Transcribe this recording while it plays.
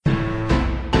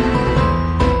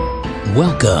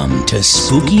Welcome to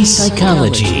Spooky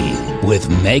Psychology with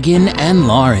Megan and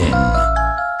Lauren.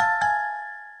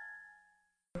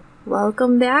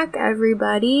 Welcome back,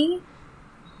 everybody.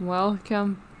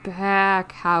 Welcome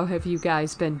back. How have you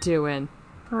guys been doing?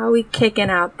 How are we kicking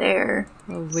out there?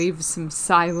 I'll leave some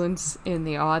silence in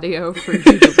the audio for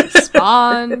you to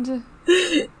respond.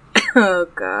 Oh,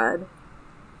 God.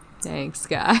 Thanks,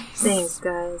 guys. Thanks,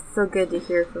 guys. So good to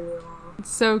hear from you all. It's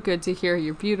so good to hear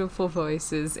your beautiful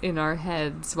voices in our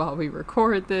heads while we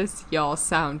record this. Y'all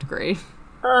sound great.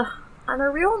 On a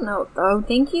real note, though,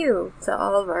 thank you to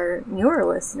all of our newer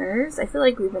listeners. I feel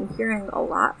like we've been hearing a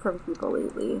lot from people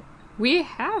lately. We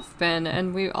have been,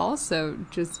 and we also,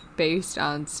 just based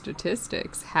on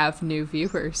statistics, have new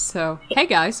viewers. So, hey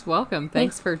guys, welcome.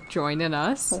 Thanks for joining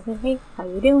us. Hey, how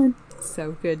you doing?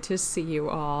 So good to see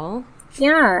you all.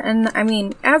 Yeah, and I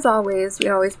mean, as always, we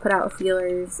always put out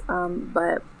feelers,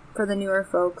 but for the newer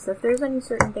folks, if there's any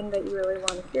certain thing that you really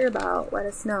want to hear about, let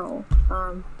us know.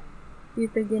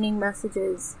 We've been getting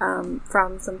messages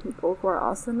from some people who are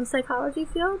also in the psychology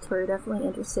field who are definitely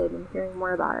interested in hearing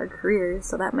more about our careers,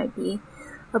 so that might be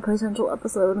a potential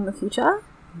episode in the future.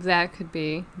 That could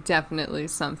be definitely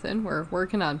something. We're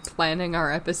working on planning our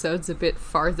episodes a bit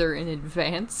farther in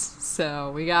advance,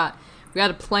 so we got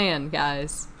a plan,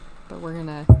 guys. But we're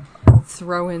gonna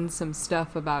throw in some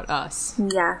stuff about us.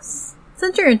 Yes.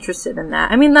 Since you're interested in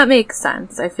that. I mean, that makes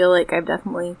sense. I feel like I've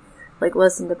definitely,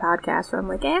 listened to podcasts where I'm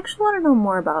like, I actually want to know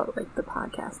more about, the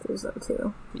podcasters, though,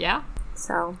 too. Yeah.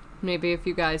 So. Maybe if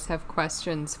you guys have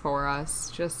questions for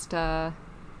us, just,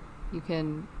 you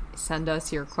can send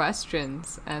us your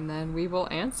questions, and then we will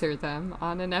answer them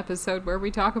on an episode where we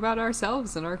talk about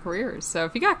ourselves and our careers. So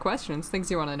if you got questions,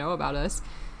 things you want to know about us,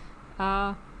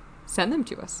 send them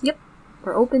to us. Yep.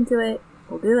 We're open to it.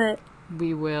 We'll do it.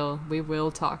 We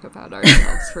will talk about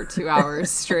ourselves for 2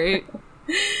 hours straight.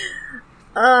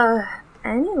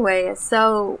 Anyway,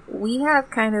 so we have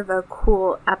kind of a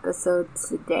cool episode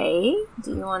today.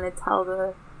 Do you want to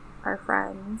tell our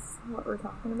friends what we're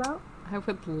talking about? I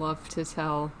would love to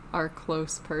tell our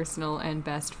close personal and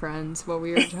best friends what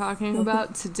we are talking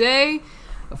about today.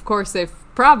 Of course, they've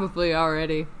probably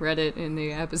already read it in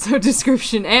the episode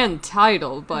description and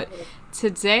title, but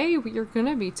today we are going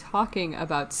to be talking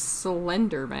about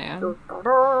Slender Man.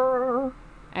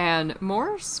 And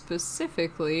more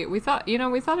specifically, we thought it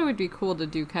would be cool to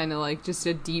do kind of just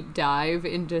a deep dive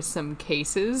into some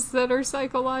cases that are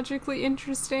psychologically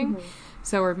interesting. Mm-hmm.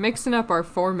 So we're mixing up our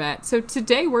format. So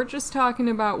today we're just talking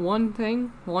about one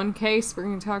thing, one case. We're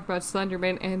going to talk about Slender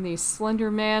Man and the Slender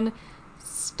Man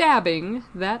stabbing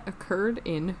that occurred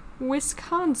in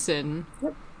Wisconsin.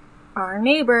 Yep. Our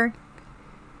neighbor.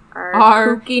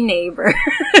 Our kooky neighbor.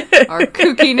 Our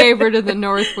kooky neighbor to the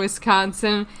north,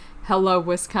 Wisconsin. Hello,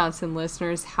 Wisconsin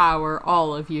listeners. How are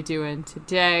all of you doing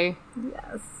today?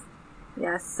 Yes.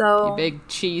 Yes, so... You big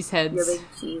cheese heads. You big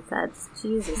cheese heads.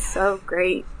 Cheese is so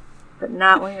great, but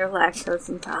not when you're lactose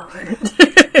intolerant.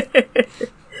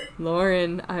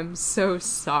 Lauren, I'm so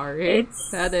sorry.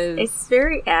 It's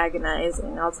very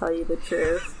agonizing, I'll tell you the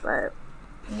truth, but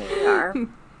here we are.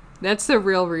 That's the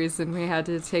real reason we had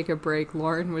to take a break.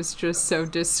 Lauren was just so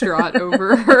distraught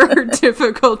over her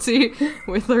difficulty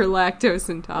with her lactose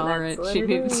intolerant. She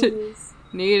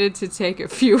needed to take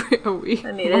a week.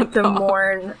 I needed to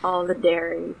mourn all the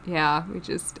dairy. Yeah, we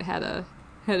just had a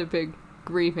big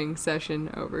grieving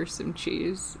session over some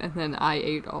cheese, and then I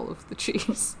ate all of the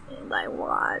cheese. And I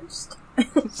watched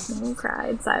and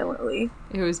cried silently.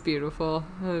 It was beautiful.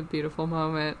 A beautiful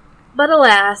moment. But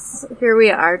alas, here we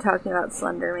are talking about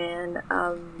Slender Man.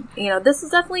 This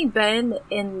has definitely been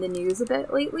in the news a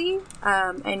bit lately.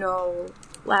 I know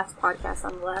last podcast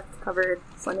on the left covered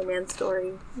Slender Man's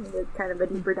story. We did kind of a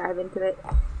deeper dive into it.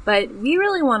 But we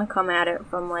really want to come at it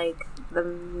from, the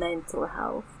mental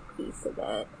health piece of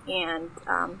it. And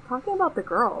talking about the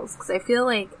girls. Because I feel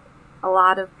like a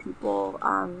lot of people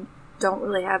don't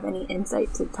really have any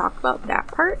insight to talk about that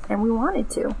part. And we wanted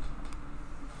to.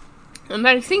 And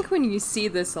I think when you see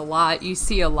this a lot, you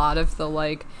see a lot of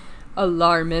the,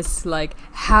 alarmists,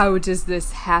 how does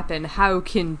this happen? How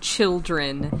can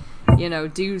children,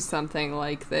 do something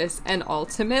like this? And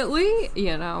ultimately,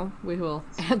 we will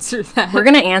answer that. We're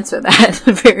going to answer that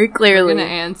very clearly. We're going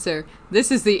to answer.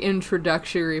 This is the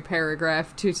introductory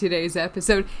paragraph to today's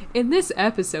episode. In this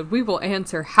episode, we will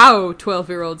answer how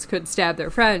 12-year-olds could stab their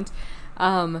friend.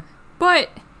 But,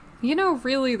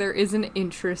 really there is an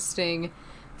interesting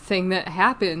thing that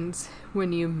happens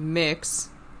when you mix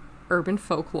urban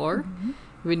folklore,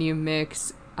 when you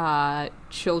mix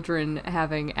children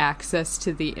having access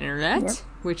to the internet,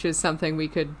 which is something we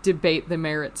could debate the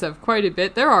merits of quite a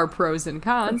bit. There are pros and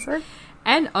cons. Sure.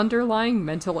 and underlying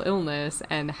mental illness,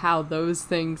 and how those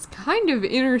things kind of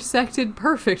intersected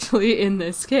perfectly in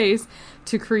this case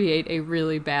to create a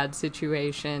really bad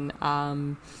situation.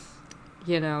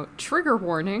 Trigger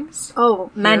warnings.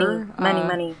 Oh,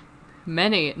 many.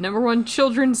 Many. Number one,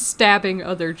 children stabbing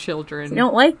other children. If you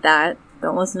don't like that,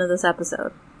 don't listen to this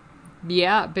episode.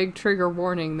 Yeah, big trigger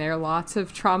warning there. Lots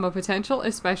of trauma potential,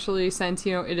 especially since,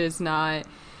 it is not...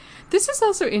 This is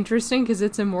also interesting because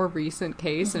it's a more recent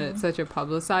case and it's such a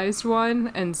publicized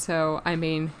one. And so,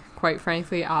 quite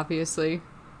frankly, obviously,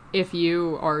 if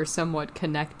you are somewhat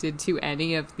connected to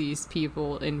any of these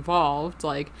people involved,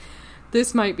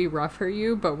 this might be rough for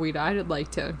you, but I'd like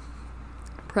to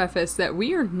preface that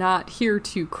we are not here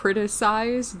to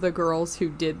criticize the girls who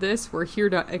did this. We're here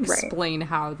to explain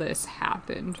how this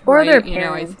happened. Or their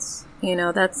parents.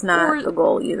 That's not the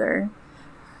goal either.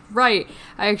 Right.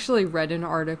 I actually read an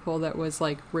article that was,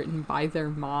 written by their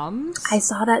moms. I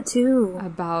saw that, too.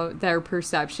 About their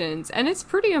perceptions. And it's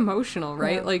pretty emotional,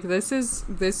 right? Yeah. This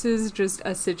is just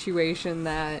a situation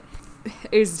that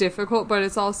is difficult, but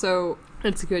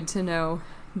it's good to know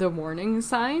the warning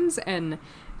signs, and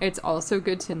it's also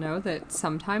good to know that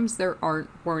sometimes there aren't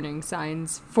warning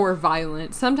signs for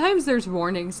violence. Sometimes there's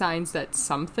warning signs that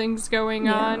something's going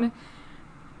on,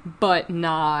 but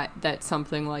not that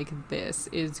something like this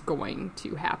is going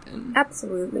to happen.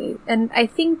 Absolutely. And I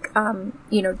think,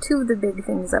 two of the big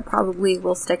things that probably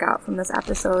will stick out from this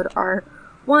episode are,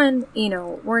 one,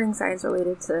 warning signs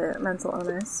related to mental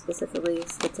illness, specifically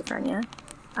schizophrenia.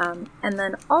 And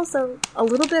then also a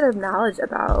little bit of knowledge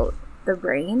about the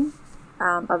brain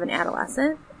of an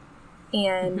adolescent.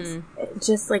 And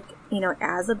just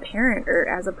as a parent or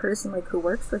as a person who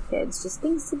works with kids, just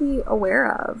things to be aware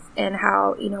of, and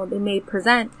how, they may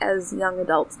present as young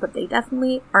adults, but they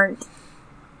definitely aren't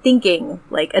thinking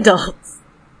like adults.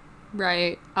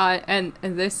 Right. And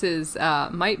this is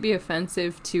might be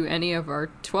offensive to any of our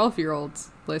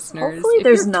 12-year-olds listeners. Hopefully if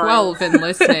there's you're none. 12 and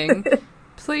listening,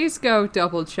 please go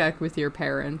double check with your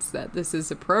parents that this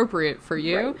is appropriate for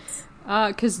you. Right.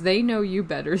 Because they know you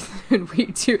better than we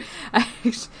do.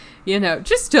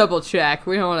 Just double check.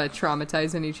 We don't want to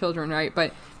traumatize any children, right?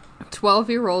 But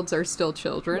 12-year-olds are still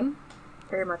children. Yep.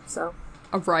 Very much so.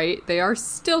 Right. They are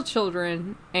still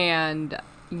children. And,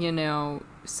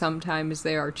 sometimes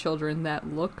they are children that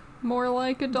look more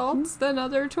like adults than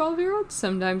other 12-year-olds.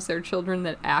 Sometimes they're children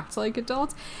that act like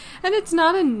adults. And it's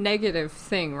not a negative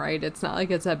thing, right? It's not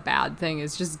like it's a bad thing.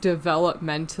 It's just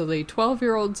developmentally.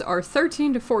 12-year-olds are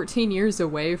 13 to 14 years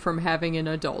away from having an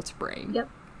adult brain. Yep.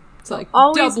 It's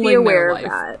always doubling be aware their life. of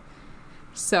that.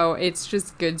 So it's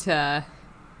just good to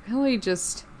really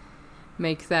just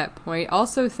make that point.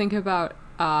 Also think about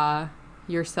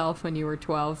yourself when you were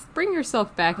 12. Bring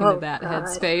yourself back into that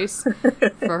headspace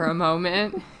for a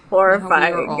moment.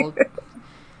 Horrifying.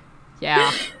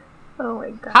 Yeah. Oh my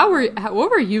god. What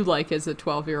were you like as a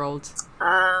 12-year-old?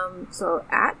 So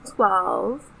at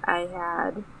 12, I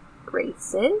had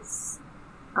braces.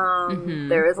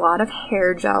 There was a lot of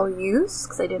hair gel use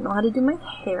because I didn't know how to do my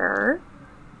hair.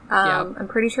 I'm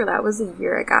pretty sure that was the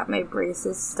year I got my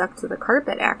braces stuck to the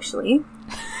carpet, actually.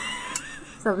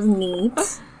 So that was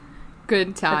neat.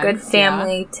 Good time. A good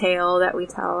family tale that we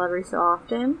tell every so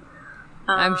often.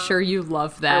 I'm sure you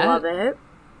love that. I love it.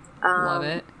 Love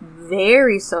it.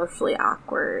 Very socially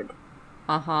awkward.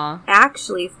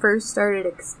 Actually first started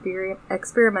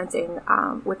experimenting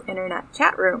with internet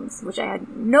chat rooms, which I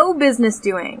had no business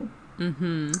doing.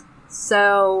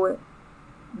 So,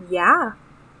 yeah.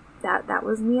 That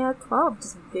was me at 12.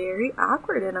 Just very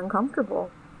awkward and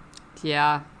uncomfortable.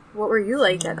 Yeah. What were you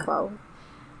like at 12?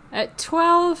 At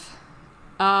 12...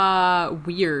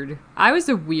 weird. I was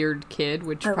a weird kid,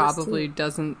 which probably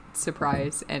doesn't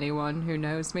surprise anyone who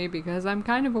knows me because I'm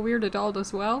kind of a weird adult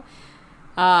as well.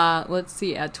 Let's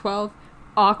see, at 12,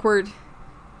 awkward,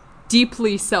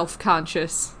 deeply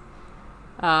self-conscious,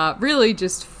 really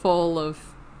just full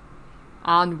of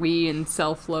ennui and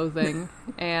self-loathing.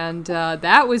 And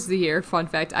that was the year, fun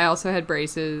fact, I also had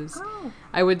braces.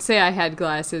 I would say I had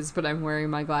glasses, but I'm wearing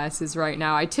my glasses right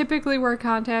now. I typically wear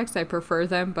contacts. I prefer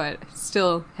them, but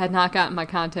still had not gotten my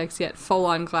contacts yet.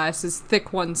 Full-on glasses,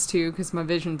 thick ones too, because my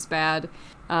vision's bad.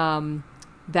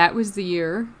 That was the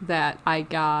year that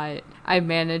I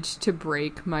managed to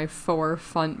break my 4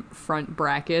 front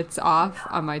brackets off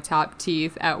on my top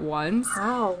teeth at once.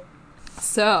 Wow.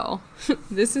 So,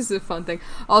 this is a fun thing.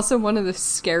 Also, one of the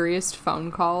scariest phone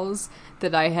calls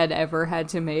that I had ever had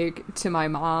to make to my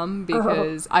mom,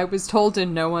 because I was told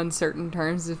in no uncertain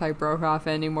terms if I broke off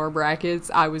any more brackets,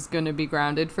 I was going to be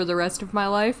grounded for the rest of my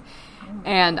life.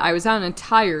 And I was on a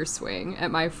tire swing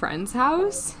at my friend's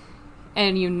house,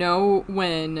 and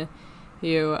when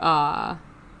You know,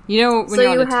 when So you're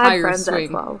on you a had tire friends at swing.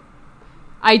 12.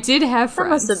 I did have That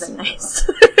friends. must have been nice.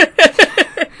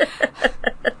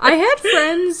 I had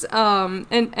friends,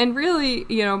 and really,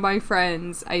 you know, my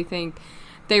friends, I think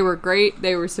they were great.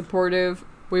 They were supportive.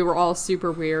 We were all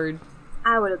super weird.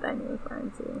 I would have been your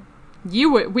friend, too.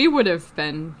 We would have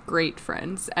been great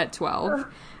friends at 12.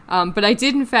 But I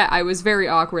did, in fact, I was very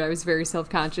awkward. I was very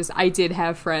self-conscious. I did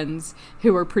have friends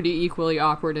who were pretty equally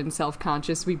awkward and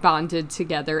self-conscious. We bonded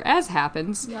together, as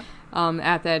happens,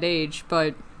 at that age.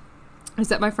 But I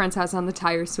was at my friend's house on the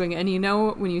tire swing, and you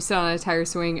know when you sit on a tire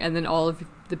swing and then all of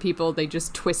the people, they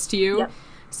just twist you, Yep.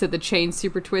 so the chain's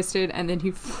super twisted, and then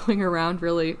you fling around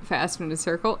really fast in a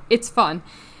circle. It's fun.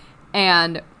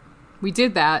 And we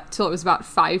did that till it was about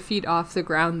 5 feet off the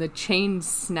ground. The chain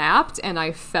snapped, and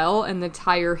I fell, and the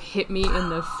tire hit me in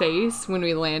the face when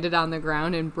we landed on the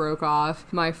ground and broke off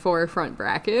my 4 front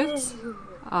brackets.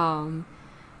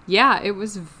 Yeah, it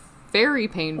was very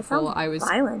painful. It sounds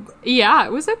violent. Yeah,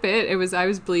 it was a bit. I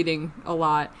was bleeding a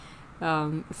lot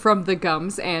from the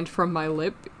gums and from my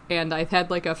lip, and I had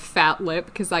like a fat lip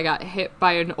because I got hit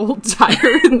by an old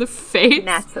tire in the face.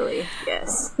 Naturally,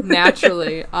 yes.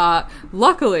 Naturally.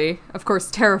 Luckily, of course,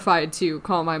 terrified to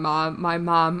call my mom. My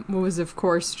mom was, of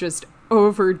course, just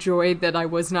overjoyed that I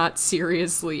was not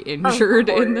seriously injured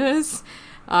in this.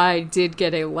 I did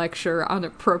get a lecture on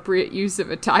appropriate use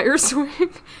of a tire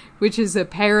swing, which is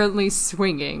apparently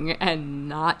swinging and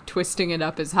not twisting it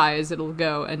up as high as it'll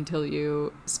go until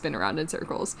you spin around in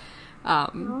circles.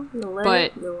 Well, you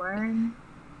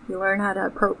learn how to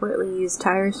appropriately use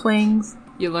tire swings.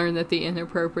 You learn that the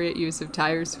inappropriate use of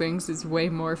tire swings is way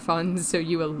more fun, so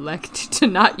you elect to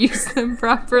not use them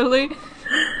properly.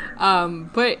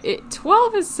 But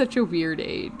 12 is such a weird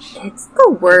age. It's the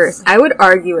worst. I would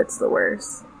argue it's the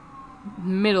worst.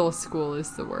 Middle school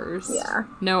is the worst. Yeah.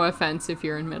 No offense if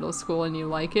you're in middle school and you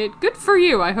like it. Good for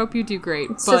you. I hope you do great.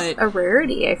 It's but just a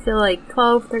rarity. I feel like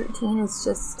 12, 13 is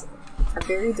just a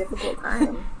very difficult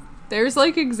time. there's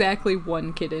like exactly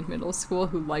one kid in middle school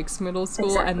who likes middle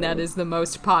school, and that is the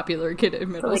most popular kid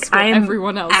in middle school. I am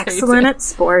Everyone else hates excellent it. at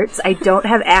sports. I don't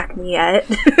have acne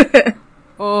yet.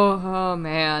 Oh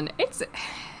man. It's,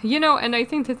 you know, and I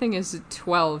think the thing is at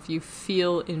 12, you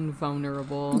feel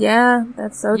invulnerable. Yeah,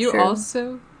 that's so You true.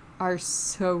 also are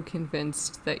so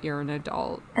convinced that you're an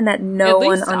adult. And that no At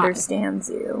one least I- understands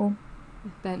you.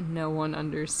 That no one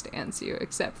understands you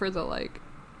except for the like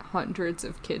hundreds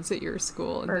of kids at your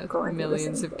school Or and going the through the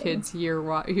millions same of thing. kids here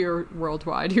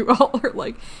worldwide who all are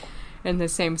like in the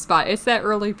same spot. It's that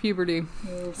early puberty.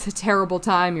 It's a terrible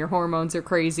time. Your hormones are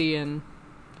crazy and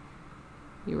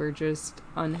you were just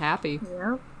unhappy.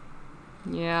 Yeah,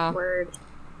 Yeah. word.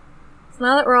 So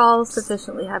now that we're all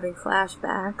sufficiently having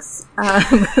flashbacks,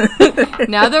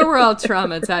 Now that we're all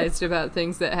traumatized about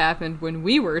things that happened when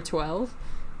we were 12,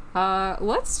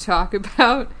 let's talk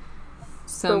about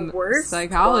some the worst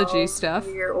psychology stuff.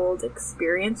 12-year-old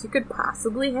experience you could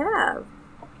possibly have.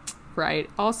 Right.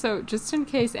 Also, just in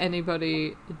case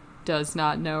anybody does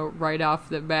not know right off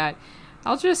the bat,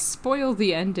 I'll just spoil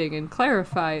the ending and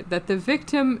clarify that the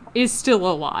victim is still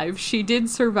alive. She did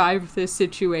survive this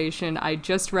situation. I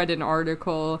just read an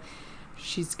article.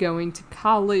 She's going to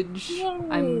college.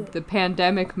 Yay. The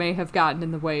pandemic may have gotten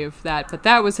in the way of that, but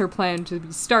that was her plan, to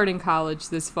be starting college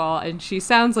this fall, and she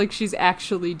sounds like she's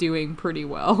actually doing pretty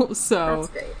well. So, That's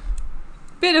great.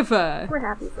 bit of a We're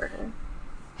happy for her.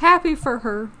 happy for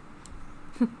her.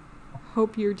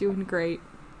 Hope you're doing great.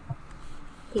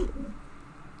 Peyton.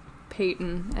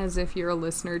 Peyton, as if you're a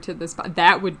listener to this.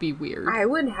 That would be weird. I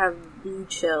would have the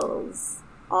chills.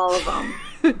 All of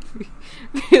them.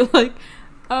 Be like,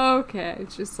 okay.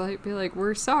 It's just like, be like,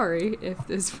 we're sorry if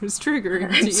this was triggering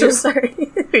to I'm you. so sorry.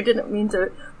 We didn't mean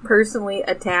to personally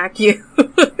attack you.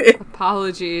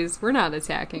 Apologies. We're not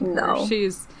attacking her. No.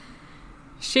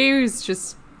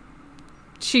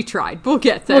 She tried. We'll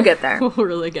get there. We'll get there.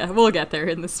 We'll get there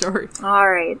in the story.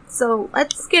 Alright, so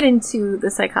let's get into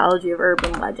the psychology of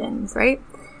urban legends, right?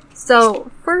 So,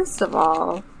 first of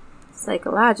all,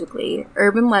 psychologically,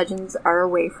 urban legends are a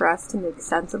way for us to make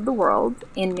sense of the world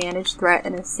and manage threat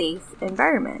in a safe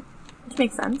environment, which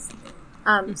makes sense.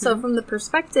 So from the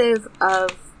perspective of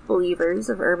believers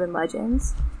of urban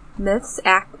legends, myths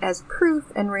act as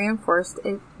proof and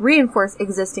reinforce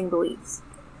existing beliefs.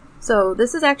 So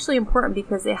this is actually important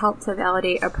because they help to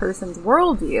validate a person's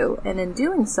worldview, and in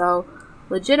doing so,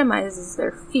 legitimizes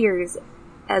their fears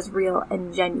as real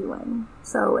and genuine.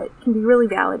 So it can be really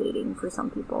validating for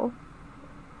some people.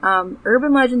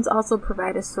 Urban legends also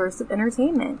provide a source of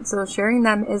entertainment, so sharing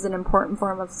them is an important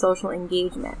form of social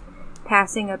engagement.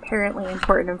 Passing apparently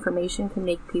important information can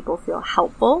make people feel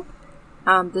helpful,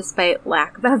 despite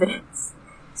lack of evidence.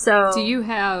 So, do you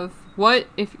have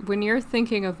when you're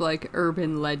thinking of like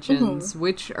urban legends,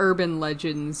 which urban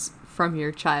legends from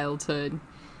your childhood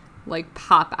like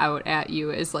pop out at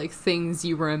you as like things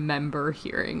you remember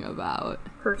hearing about?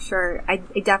 For sure. I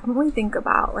definitely think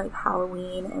about like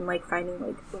Halloween and like finding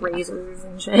like razors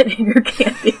and shit in your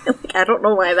candy. Like, I don't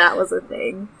know why that was a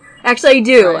thing. Actually, I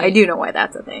do. Right. I do know why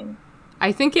that's a thing.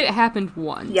 I think it happened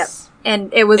once. Yep.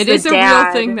 And it was it the is dad a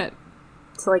real thing that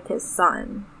to like his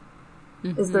son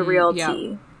is the real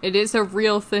tea. It is a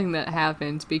real thing that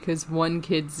happened because one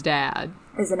kid's dad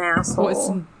is an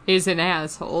asshole. Is an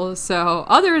asshole. So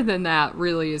other than that,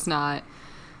 really is not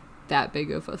that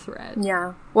big of a threat.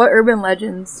 Yeah. What urban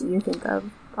legends do you think of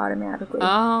automatically?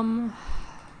 I'm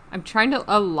trying to.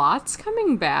 A lot's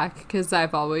coming back because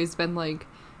I've always been like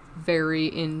very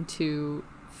into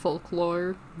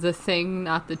folklore. The Thing,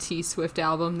 not the T Swift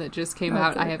album that just came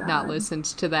out. I have not listened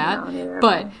to that,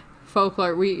 but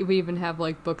folklore. We even have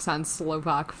like books on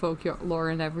Slovak folklore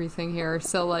and everything here.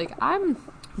 So like I'm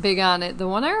big on it. The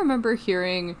one I remember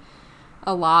hearing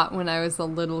a lot when I was a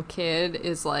little kid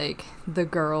is like the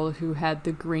girl who had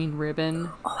the green ribbon.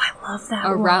 Oh, I love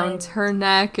that around her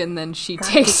neck, and then she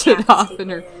takes it off,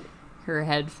 and her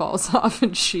head falls off,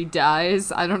 and she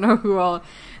dies. I don't know who all.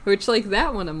 Which like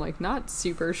that one, I'm like not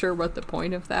super sure what the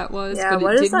point of that was. Yeah, but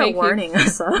what it is did that make warning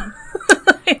us of?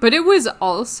 But it was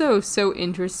also so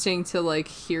interesting to like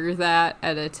hear that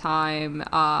at a time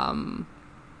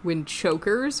when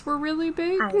chokers were really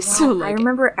big. I know. So, like, I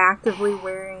remember actively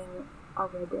wearing a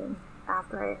ribbon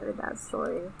after I heard that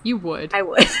story. You would. I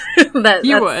would.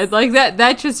 You would. Like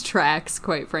that just tracks,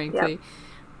 quite frankly. Yep.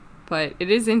 But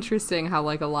it is interesting how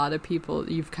like a lot of people,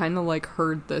 you've kind of like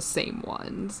heard the same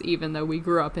ones, even though we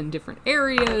grew up in different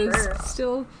areas,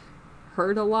 still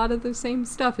heard a lot of the same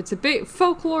stuff. It's a big,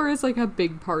 folklore is like a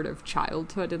big part of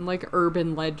childhood, and like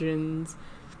urban legends.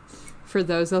 For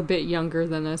those a bit younger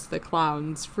than us, the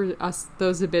clowns. For us,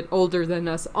 those a bit older than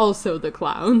us, also the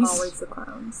clowns. Always the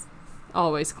clowns.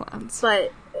 Always clowns.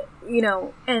 But, you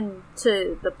know, and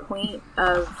to the point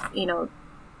of, you know,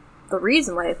 the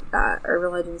reason why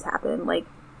urban legends happen, like,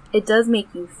 it does make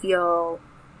you feel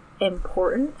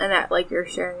important, and that, like, you're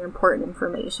sharing important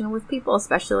information with people,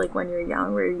 especially, like, when you're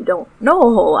young, where you don't know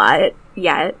a whole lot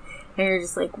yet, and you're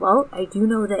just like, well, I do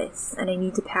know this, and I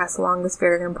need to pass along this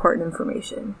very important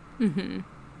information. Mm-hmm.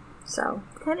 So,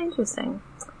 kind of interesting.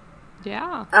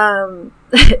 Yeah.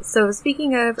 So,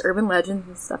 speaking of urban legends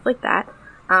and stuff like that,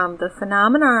 the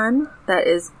phenomenon that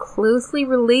is closely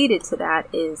related to that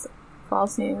is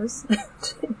false news.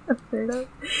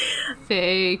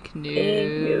 Fake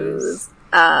news.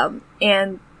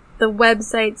 And the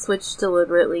websites which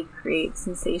deliberately create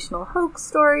sensational hoax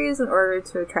stories in order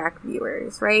to attract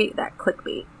viewers, right? That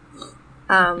clickbait.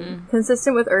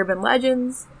 Consistent with urban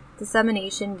legends,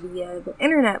 dissemination via the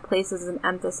internet places an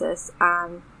emphasis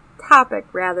on topic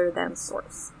rather than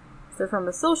source. So from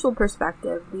a social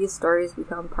perspective, these stories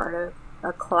become part of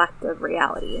a collective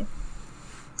reality.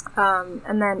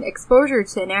 And then exposure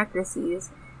to inaccuracies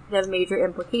can have major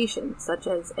implications, such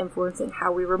as influencing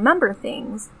how we remember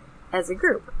things as a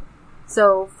group.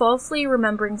 So, falsely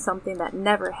remembering something that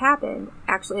never happened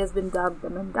actually has been dubbed the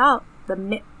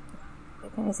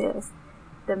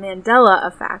Mandela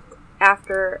effect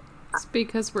after... It's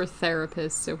because we're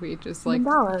therapists, so we just, like,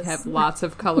 Mandalas. have lots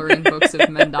of coloring books of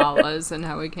mandalas and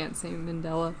how we can't say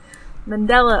Mandela.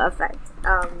 Mandela effect.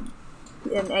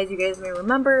 And as you guys may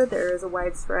remember, there is a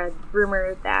widespread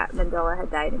rumor that Mandela had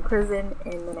died in prison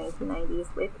in the 1990s,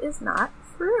 which is not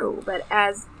true. But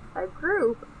as a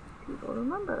group, people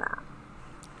remember that.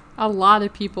 A lot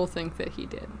of people think that he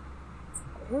did. It's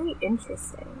very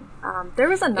interesting. There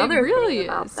was another thing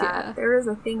about that. Yeah. There is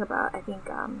a thing about, I think,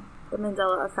 the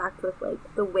Mandela effect with, like,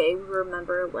 the way we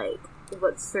remember, like,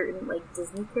 what certain, like,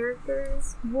 Disney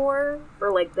characters wore,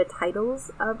 or, like, the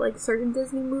titles of, like, certain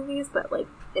Disney movies, but, like,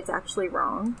 it's actually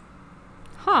wrong.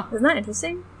 Huh. Isn't that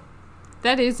interesting?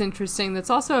 That is interesting. That's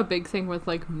also a big thing with,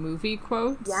 like, movie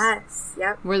quotes. Yes,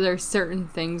 yep. Where there's certain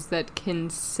things that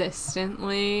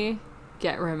consistently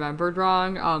get remembered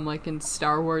wrong. Like in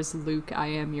Star Wars, Luke, I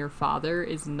am your father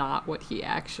is not what he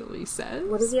actually says.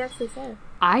 What does he actually say?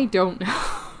 I don't know.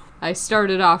 I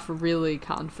started off really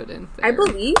confident there. I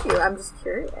believe you. I'm just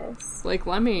curious. Like,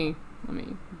 let me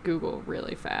Google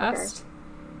really fast. Okay.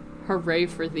 Hooray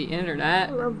for the internet.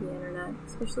 I love the internet,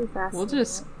 especially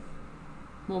fast.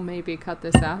 We'll maybe cut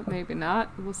this out, maybe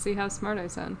not. We'll see how smart I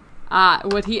sound.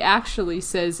 What he actually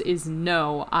says is,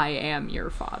 no, I am your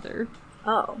father.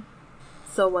 Oh.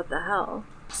 So what the hell?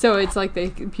 So it's like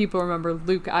people remember,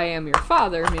 Luke, I am your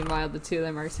father. Meanwhile, the two of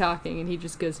them are talking, and he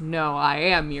just goes, no, I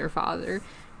am your father.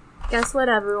 Guess what,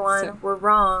 everyone? So- We're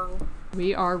wrong.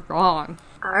 We are wrong.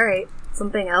 Alright,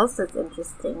 something else that's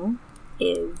interesting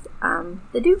is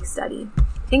the Duke study.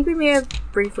 I think we may have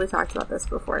briefly talked about this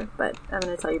before, but I'm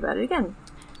going to tell you about it again.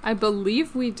 I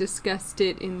believe we discussed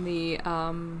it in the,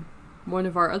 one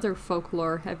of our other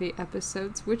folklore-heavy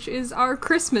episodes, which is our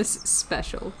Christmas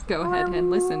special. Go ahead and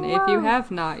listen if you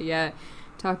have not yet.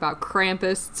 Talk about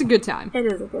Krampus. It's a good time. It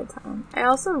is a good time. I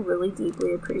also really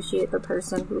deeply appreciate the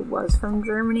person who was from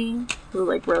Germany,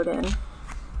 who, wrote in.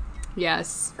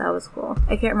 Yes. That was cool.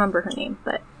 I can't remember her name,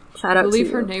 but shout out to you. I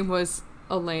believe her name was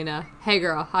Elena. Hey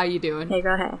girl, how you doing? Hey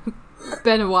girl, hey.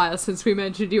 Been a while since we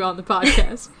mentioned you on the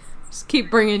podcast. Just keep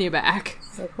bringing you back.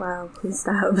 She's like, wow, please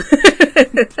stop.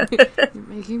 You're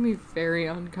making me very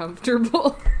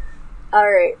uncomfortable.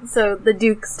 Alright, so the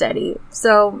Duke study.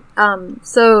 So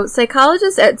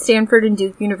psychologists at Stanford and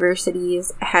Duke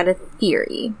universities had a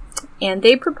theory, and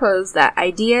they proposed that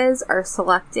ideas are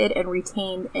selected and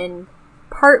retained in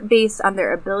part based on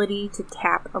their ability to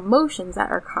tap emotions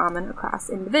that are common across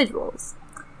individuals.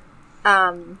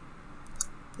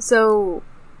 So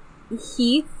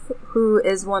Heath, who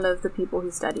is one of the people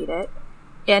who studied it,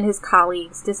 and his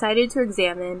colleagues decided to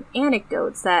examine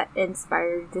anecdotes that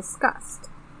inspired disgust.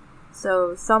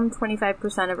 So some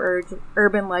 25% of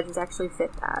urban legends actually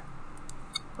fit that.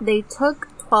 They took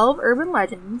 12 urban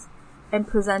legends and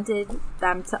presented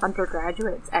them to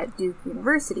undergraduates at Duke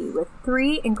University with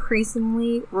 3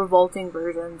 increasingly revolting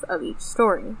versions of each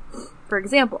story. For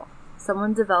example,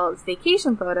 someone develops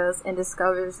vacation photos and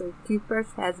discovers their toothbrush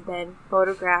has been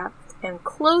photographed in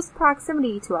close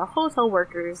proximity to a hotel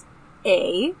worker's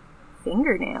A,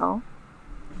 fingernail,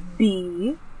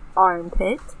 B,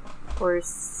 armpit, or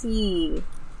C,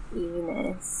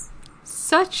 penis.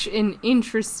 Such an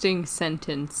interesting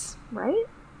sentence. Right?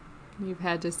 You've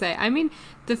had to say. I mean,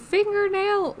 the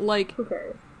fingernail, Who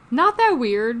cares? not that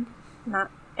weird. I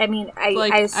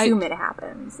assume it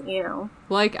happens, you know?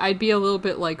 I'd be a little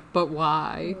bit but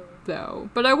why, though?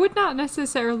 But I would not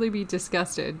necessarily be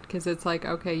disgusted, because it's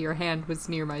okay, your hand was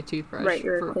near my toothbrush. Right,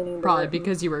 you were cleaning the probably room.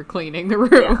 because you were cleaning the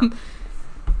room.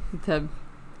 Yeah. The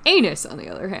anus, on the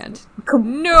other hand.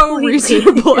 No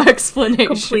reasonable explanation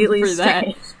Completely for that.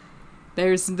 strange.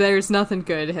 There's nothing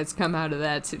good has come out of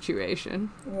that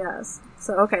situation. Yes.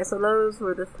 So those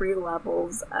were the 3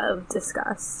 levels of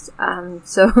disgust.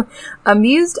 So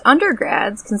amused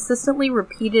undergrads consistently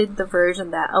repeated the version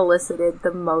that elicited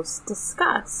the most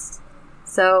disgust.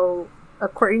 So,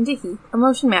 according to Heath,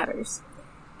 emotion matters.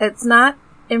 It's not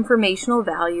informational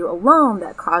value alone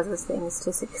that causes things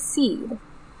to succeed.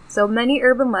 So many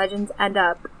urban legends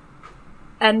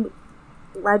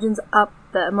legends up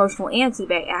the emotional ante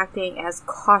by acting as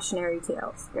cautionary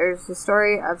tales. There's the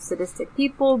story of sadistic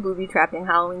people booby-trapping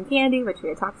Halloween candy, which we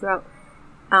had talked about,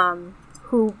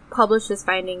 who published his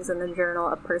findings in the Journal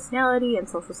of Personality and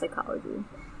Social Psychology.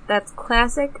 That's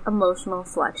classic emotional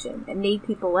selection. It made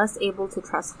people less able to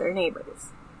trust their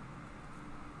neighbors.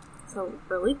 So,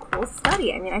 really cool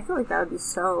study. I mean, I feel like that would be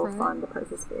so fun to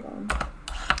participate in.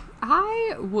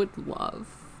 I would love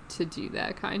to do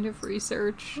that kind of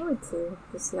research. I would too,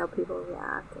 to see how people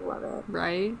react. I love it.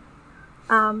 Right?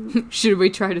 Should we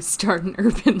try to start an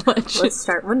urban legend? Let's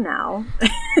start one now.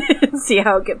 See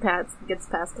how it gets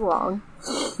passed along.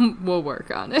 We'll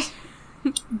work on it.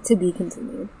 To be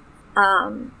continued.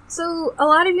 So a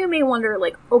lot of you may wonder,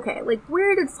 okay,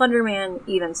 where did Slenderman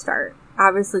even start?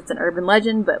 Obviously it's an urban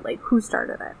legend, but who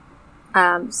started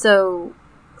it? So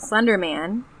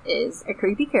Slenderman is a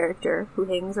creepy character who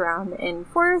hangs around in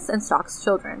forests and stalks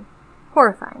children.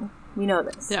 Horrifying. We know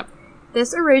this. Yep.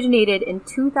 This originated in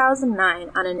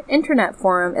 2009 on an internet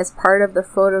forum as part of the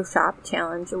Photoshop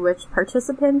challenge, in which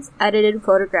participants edited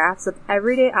photographs of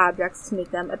everyday objects to make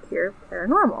them appear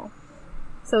paranormal.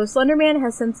 So Slenderman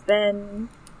has since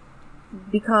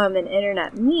become an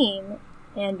internet meme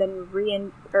and been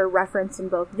referenced in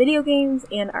both video games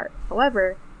and art.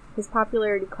 However, his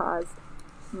popularity caused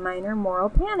minor moral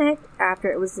panic after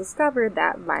it was discovered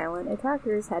that violent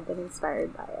attackers had been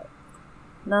inspired by it.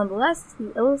 Nonetheless,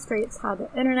 he illustrates how the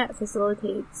internet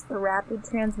facilitates the rapid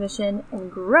transmission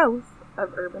and growth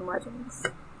of urban legends.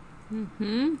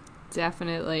 Mm-hmm.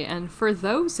 Definitely. And for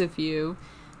those of you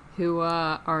who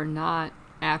are not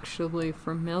actually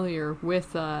familiar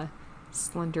with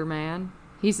Slender Man,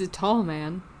 he's a tall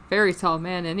man, very tall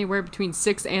man, anywhere between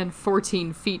 6 and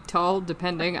 14 feet tall,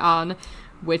 depending on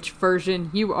which version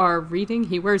you are reading.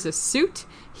 He wears a suit.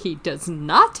 He does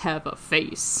not have a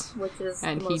face. Which is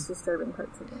the most disturbing part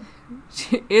to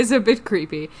me. Is a bit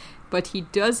creepy. But he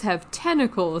does have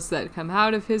tentacles that come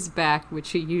out of his back,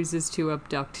 which he uses to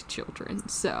abduct children.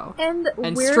 So and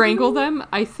weirdly, strangle them.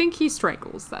 I think he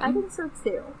strangles them. I think so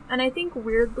too. And I think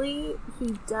weirdly,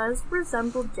 he does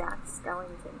resemble Jack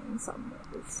Skellington in some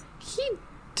ways. He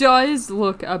does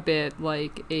look a bit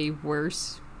like a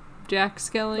worse Jack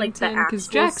Skellington. Like the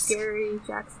actual scary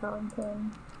Jack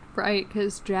Skellington. Right,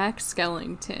 because Jack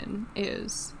Skellington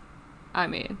is, I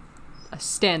mean, a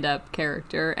stand-up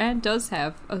character and does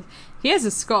have he has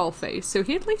a skull face, so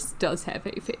he at least does have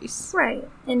a face. Right,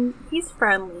 and he's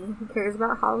friendly. He cares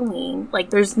about Halloween. Like,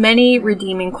 there's many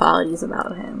redeeming qualities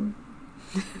about him.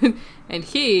 And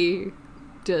he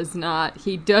does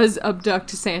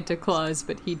abduct Santa Claus,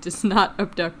 but he does not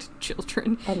abduct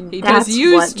children. And he does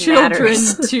use children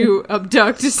to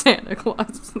abduct Santa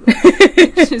Claus,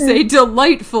 which is a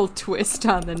delightful twist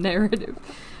on the narrative.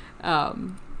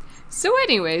 So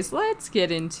anyways, let's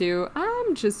get into,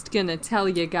 I'm just gonna tell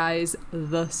you guys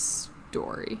the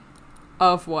story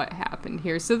of what happened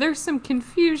here. So there's some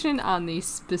confusion on the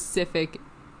specific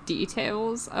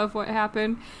details of what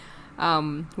happened,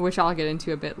 which I'll get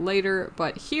into a bit later,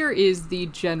 but here is the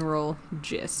general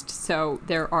gist. So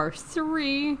there are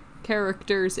 3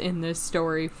 characters in this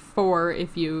story, 4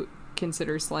 if you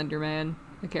consider Slenderman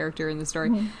a character in the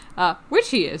story, which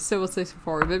he is, so we'll say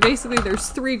 4, but basically there's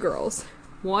 3 girls.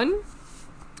 One,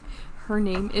 her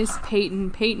name is Peyton.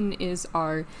 Peyton is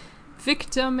our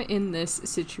victim in this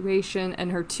situation,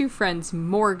 and her 2 friends,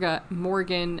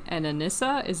 Morgan and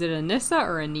Anissa. Is it Anissa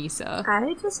or Anissa?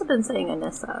 I just have been saying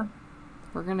Anissa.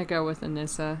 We're gonna go with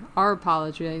Anissa. Our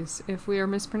apologies if we are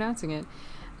mispronouncing it.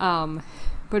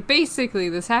 But basically,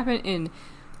 this happened in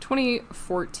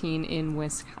 2014 in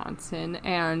Wisconsin,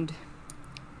 and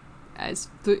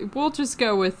we'll just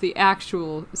go with the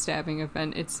actual stabbing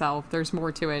event itself. There's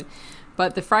more to it.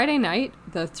 But the Friday night,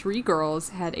 the 3 girls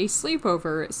had a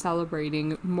sleepover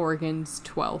celebrating Morgan's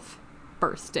 12th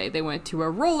birthday. They went to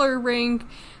a roller rink.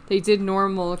 They did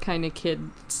normal kind of kid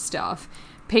stuff.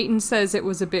 Peyton says it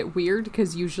was a bit weird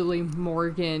because usually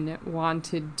Morgan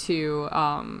wanted to,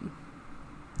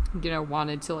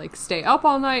 like stay up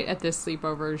all night at this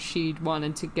sleepover. She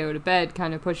wanted to go to bed,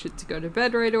 kind of push it to go to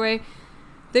bed right away.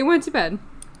 They went to bed.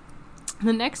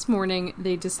 The next morning,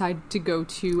 they decided to go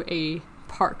to a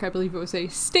park. I believe it was a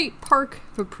state park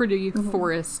of a pretty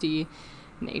foresty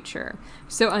nature.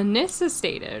 So Anissa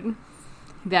stated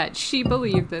that she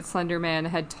believed that Slenderman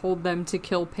had told them to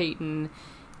kill Peyton,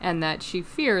 and that she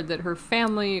feared that her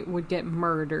family would get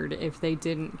murdered if they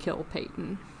didn't kill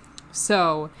Peyton.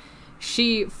 So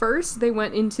they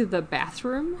went into the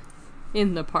bathroom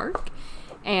in the park,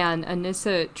 and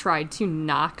Anissa tried to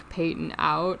knock Peyton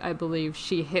out. I believe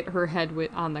she hit her head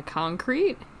on the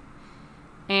concrete,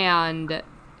 and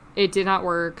it did not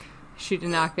work. She did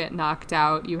not get knocked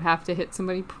out. You have to hit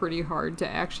somebody pretty hard to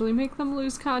actually make them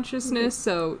lose consciousness,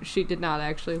 so she did not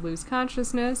actually lose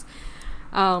consciousness.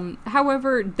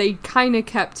 However, they kind of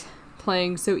kept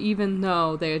playing, so even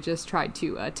though they had just tried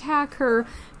to attack her,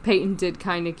 Peyton did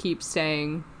kind of keep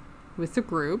staying with the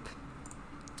group.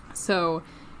 So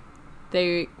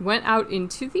they went out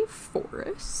into the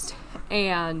forest,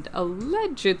 and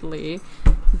allegedly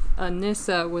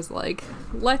Anissa was like,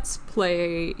 let's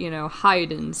play,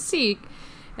 hide and seek,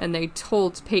 and they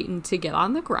told Peyton to get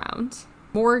on the ground.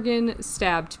 Morgan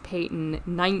stabbed Peyton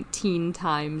 19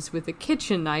 times with a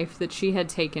kitchen knife that she had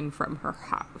taken from her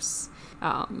house.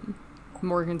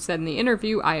 Morgan said in the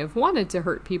interview, I have wanted to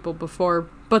hurt people before,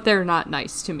 but they're not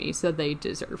nice to me, so they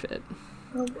deserve it.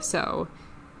 So,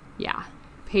 yeah.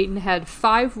 Peyton had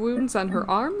 5 wounds on her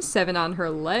arm, 7 on her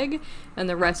leg, and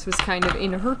the rest was kind of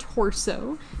in her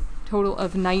torso. Total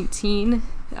of 19.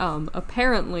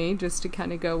 Apparently, just to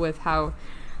kind of go with how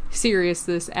serious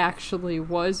this actually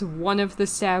was, one of the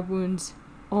stab wounds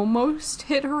almost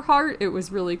hit her heart. It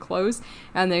was really close,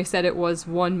 and they said it was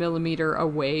 1 millimeter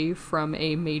away from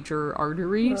a major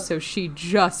artery, so she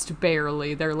just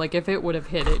barely, they're like, if it would have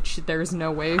hit it, there's no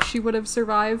way she would have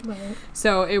survived. Right.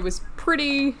 So it was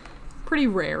pretty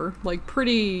rare, like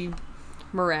pretty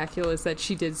miraculous that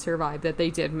she did survive, that they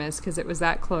did miss, because it was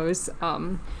that close.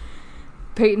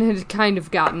 Peyton had kind of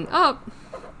gotten up,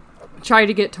 tried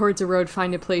to get towards a road,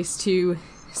 find a place to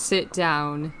sit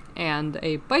down, and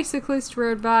a bicyclist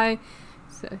rode by.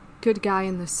 It's a good guy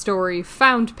in the story,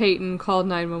 found Peyton, called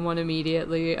 911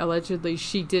 immediately. Allegedly,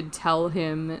 she did tell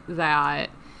him that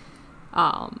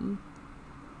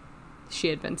she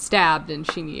had been stabbed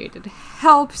and she needed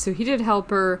help, so he did help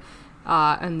her,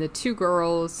 and the 2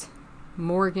 girls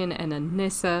Morgan and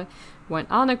Anissa went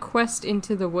on a quest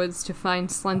into the woods to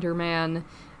find Slender Man,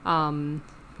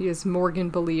 because Morgan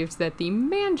believes that the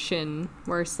mansion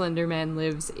where Slender Man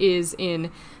lives is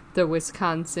in the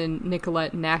Wisconsin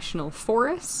Nicollet National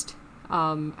Forest.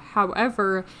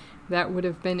 However, that would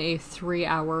have been a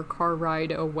 3-hour car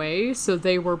ride away, so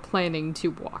they were planning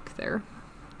to walk there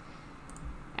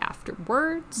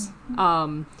afterwards.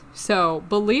 So,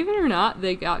 believe it or not,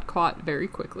 they got caught very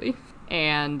quickly.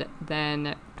 And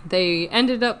then they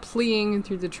ended up pleading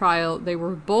through the trial. They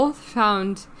were both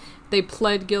found, they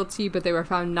pled guilty, but they were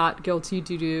found not guilty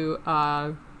due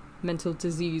to mental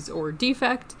disease or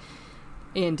defect.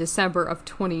 In December of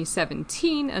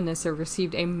 2017, Anissa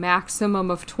received a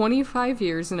maximum of 25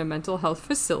 years in a mental health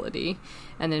facility.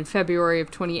 And in February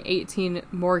of 2018,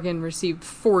 Morgan received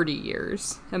 40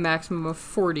 years, a maximum of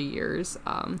 40 years.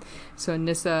 So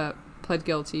Anissa pled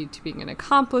guilty to being an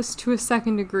accomplice to a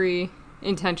second-degree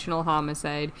intentional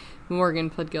homicide. Morgan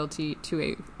pled guilty to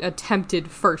a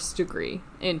attempted first-degree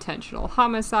intentional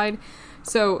homicide.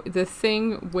 So the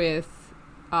thing with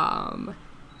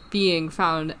being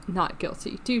found not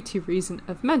guilty due to reason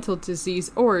of mental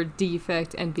disease or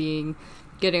defect and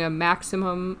getting a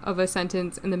maximum of a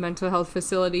sentence in the mental health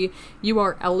facility, you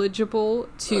are eligible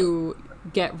to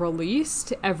get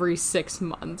released every 6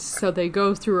 months. So they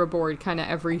go through a board kind of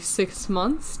every 6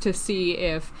 months to see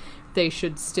if they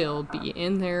should still be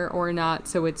in there or not.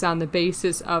 So it's on the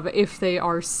basis of if they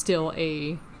are still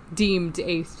deemed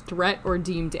a threat or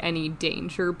deemed any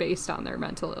danger based on their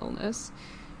mental illness.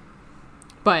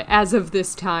 But as of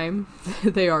this time,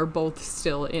 they are both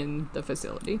still in the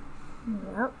facility.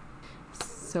 Yep.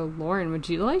 So, Lauren, would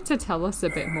you like to tell us a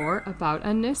bit more about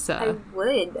Anissa? I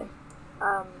would.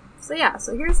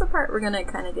 So here's the part we're going to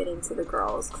kind of get into the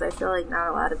girls, because I feel like not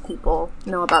a lot of people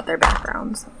know about their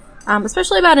backgrounds.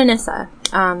 Especially about Anissa.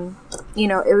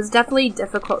 It was definitely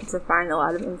difficult to find a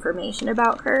lot of information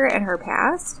about her and her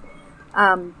past.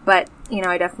 But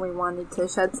I definitely wanted to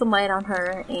shed some light on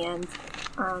her and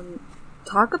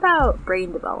talk about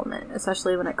brain development,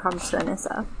 especially when it comes to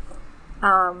Anissa.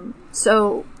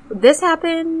 So this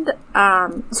happened,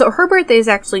 so her birthday is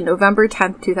actually November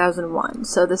 10th, 2001.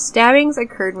 So the stabbings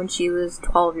occurred when she was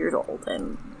 12 years old.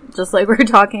 And just like we were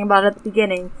talking about at the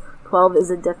beginning, 12 is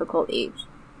a difficult age.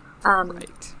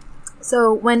 Right.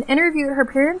 So when interviewed, her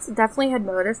parents definitely had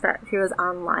noticed that she was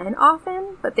online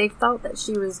often, but they felt that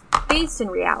she was based in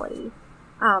reality.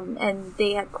 And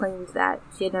they had claimed that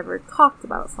she had never talked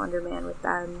about Slender Man with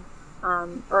them,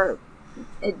 or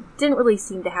it didn't really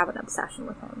seem to have an obsession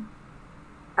with him.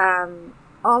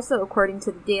 Also, according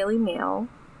to the Daily Mail,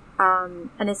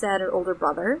 Anissa had an older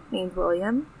brother named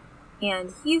William,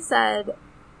 and he said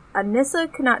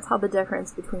Anissa could not tell the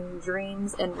difference between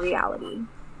dreams and reality.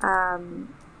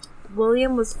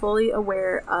 William was fully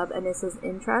aware of Anissa's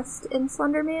interest in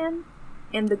Slender Man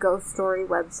and the ghost story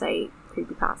website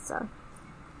Creepypasta.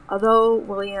 Although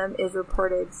William is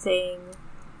reported saying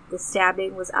the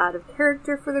stabbing was out of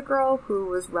character for the girl, who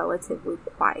was relatively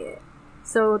quiet.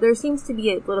 So there seems to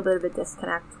be a little bit of a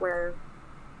disconnect where,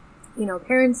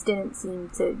 parents didn't seem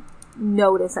to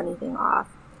notice anything off,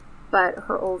 but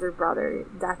her older brother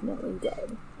definitely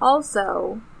did.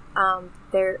 Also,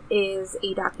 there is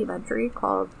a documentary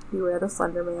called Beware the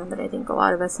Slender Man that I think a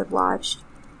lot of us have watched.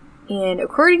 And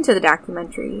according to the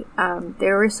documentary,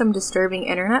 there were some disturbing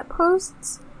internet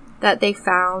posts that they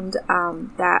found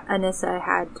that Anissa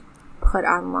had put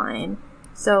online.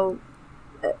 So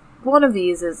one of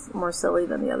these is more silly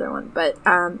than the other one. But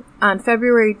on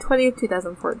February 20th,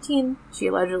 2014, she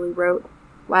allegedly wrote,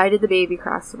 "Why did the baby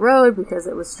cross the road? Because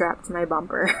it was strapped to my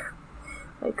bumper."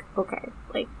 Okay.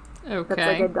 That's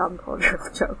like a dumb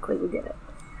cultural joke. We get it.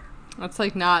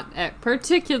 That's not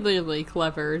particularly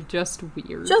clever, just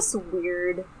weird. Just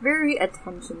weird. Very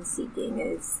attention-seeking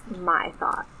is my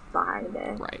thought behind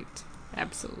it. Right.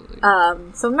 Absolutely.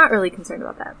 So I'm not really concerned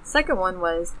about that. Second one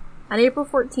was, on April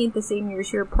 14th, the same year,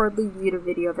 she reportedly viewed a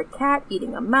video of a cat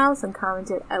eating a mouse and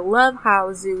commented, "I love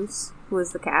how Zeus," who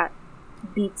is the cat,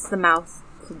 "beats the mouse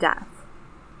to death."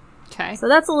 Okay. So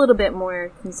that's a little bit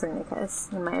more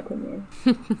concernicus, in my opinion.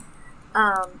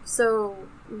 So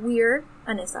Weir,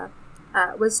 Anissa,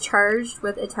 was charged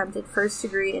with attempted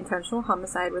first-degree intentional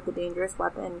homicide with a dangerous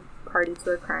weapon, party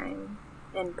to a crime.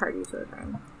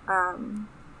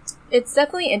 It's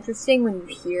definitely interesting when you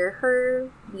hear her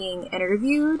being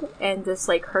interviewed and just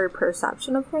her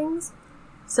perception of things.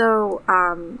 So,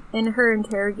 in her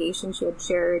interrogation, she had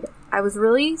shared, "I was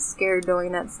really scared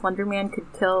knowing that Slender Man could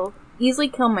easily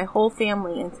kill my whole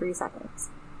family in 3 seconds."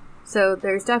 So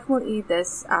there's definitely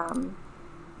this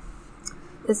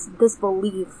this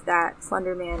belief that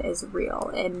Slender Man is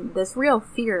real and this real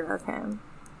fear of him.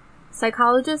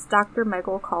 Psychologist Dr.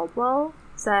 Michael Caldwell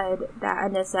said that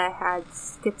Anissa had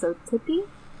schizotypy,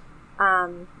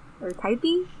 or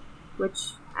typey,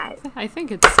 which I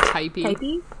think it's typey.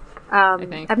 Typey. I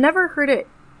think. I've never heard it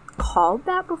called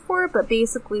that before, but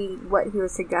basically what he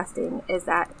was suggesting is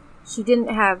that she didn't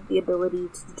have the ability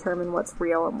to determine what's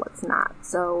real and what's not.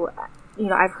 So,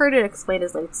 I've heard it explained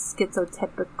as like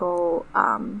schizotypical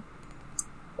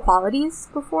qualities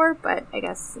before, but I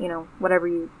guess,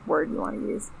 whatever word you want to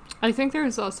use. I think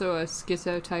there's also a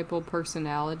schizotypal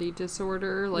personality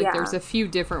disorder. Like, Yeah. there's a few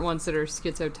different ones that are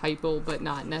schizotypal, but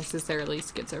not necessarily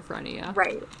schizophrenia.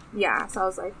 Right. Yeah. So I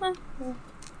was like,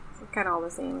 it's kind of all the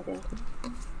same, I think.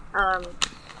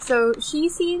 So she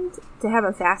seemed to have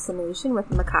a fascination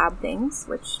with macabre things,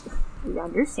 which we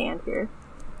understand here.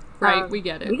 Right, we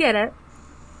get it. We get it.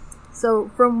 So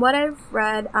from what I've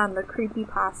read on the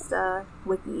Creepypasta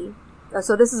wiki,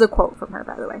 so this is a quote from her,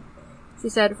 by the way. She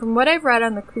said, "From what I've read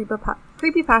on the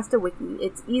Creepypasta wiki,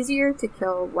 it's easier to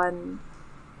kill when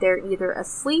they're either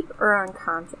asleep or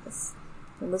unconscious."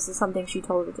 And this is something she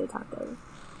told the detective.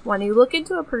 "When you look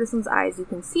into a person's eyes, you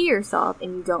can see yourself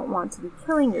and you don't want to be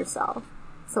killing yourself.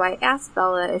 So I asked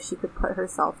Bella if she could put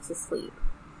herself to sleep."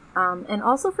 And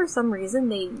also for some reason,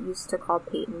 they used to call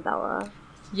Peyton Bella.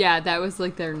 Yeah, that was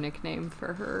like their nickname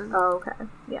for her. Oh, okay.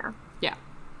 Yeah. Yeah.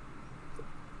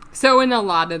 So in a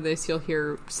lot of this, you'll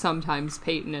hear sometimes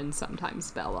Peyton and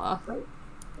sometimes Bella. Right.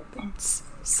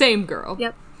 Same girl.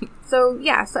 Yep. So,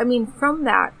 yeah. So, I mean, from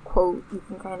that quote, you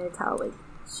can kind of tell, like,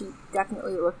 she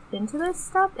definitely looked into this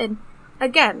stuff. And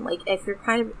again, like, if you're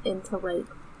kind of into, like,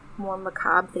 more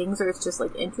macabre things or it's just,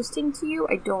 like, interesting to you,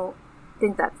 I don't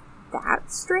think that's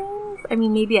that strange. I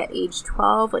mean, maybe at age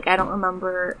 12, like, I don't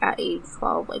remember at age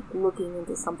 12, like, looking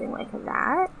into something like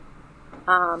that.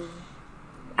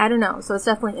 I don't know. So it's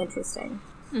definitely interesting.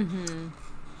 Mm-hmm.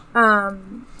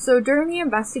 So during the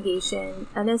investigation,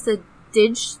 Anissa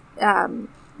did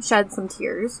shed some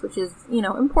tears, which is,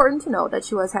 important to note that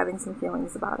she was having some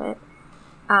feelings about it.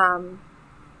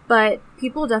 But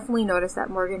people definitely noticed that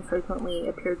Morgan frequently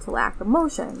appeared to lack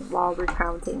emotion while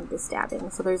recounting the stabbing,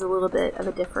 so there's a little bit of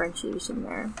a differentiation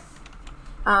there.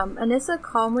 Anissa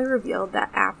calmly revealed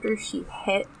that after she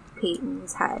hit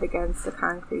Peyton's head against the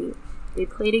concrete, they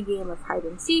played a game of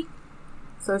hide-and-seek,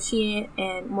 so she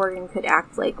and Morgan could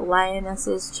act like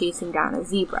lionesses chasing down a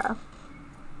zebra.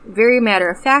 Very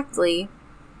matter-of-factly,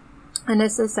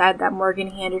 Anissa said that Morgan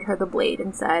handed her the blade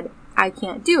and said, "I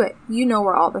can't do it. You know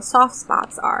where all the soft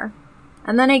spots are."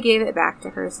 And then I gave it back to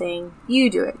her saying, "You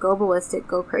do it. Go ballistic,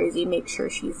 go crazy, make sure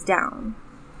she's down."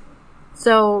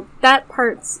 So that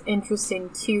part's interesting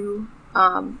too,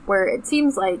 where it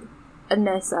seems like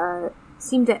Anissa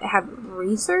seemed to have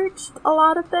researched a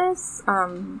lot of this,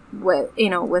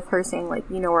 with her saying, like,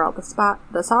 you know where all the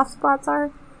soft spots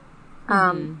are.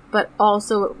 But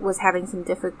also was having some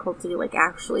difficulty, like,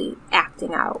 actually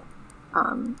acting out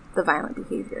the violent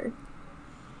behavior.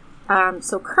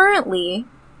 So currently,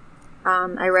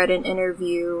 I read an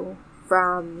interview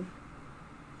from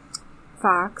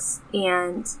Fox,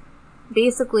 and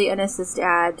basically Anissa's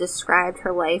dad described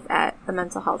her life at the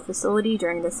mental health facility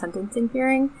during the sentencing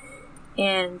hearing,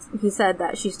 and he said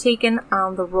that she's taken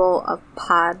on the role of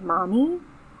pod mommy,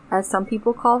 as some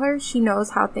people call her. She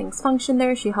knows how things function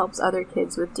there. She helps other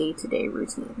kids with day-to-day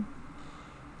routine.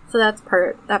 So that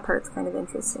part's kind of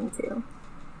interesting too.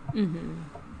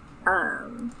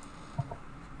 Mm-hmm.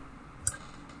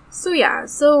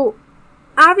 So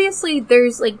obviously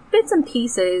there's, like, bits and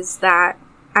pieces that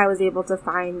I was able to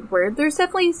find where there's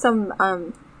definitely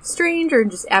some strange or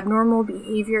just abnormal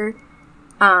behavior,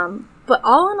 but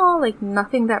all in all, like,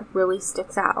 nothing that really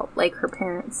sticks out, like her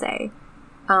parents say.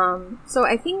 So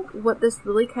I think what this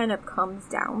really kind of comes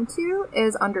down to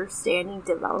is understanding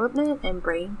development and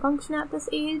brain function at this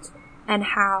age, and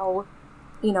how,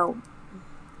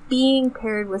 being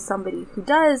paired with somebody who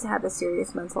does have a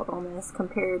serious mental illness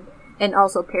paired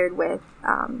with,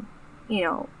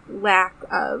 lack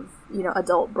of,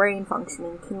 adult brain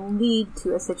functioning can lead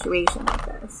to a situation like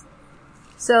this.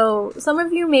 So some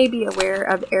of you may be aware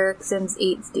of Erikson's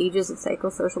 8 stages of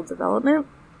psychosocial development.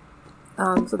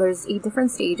 So there's 8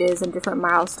 different stages and different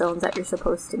milestones that you're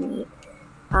supposed to meet.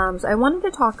 So I wanted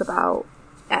to talk about,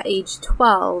 at age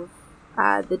 12,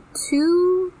 the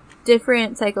 2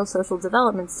 different psychosocial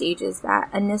development stages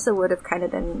that Anissa would have kind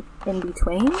of been in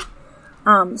between.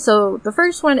 So the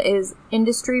first one is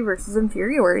industry versus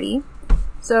inferiority.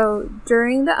 So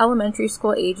during the elementary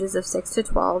school ages of 6 to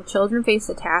 12, children face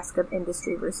the task of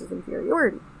industry versus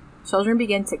inferiority. Children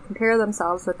begin to compare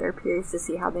themselves with their peers to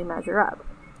see how they measure up.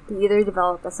 They either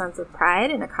develop a sense of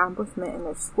pride and accomplishment in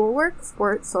their schoolwork,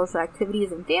 sports, social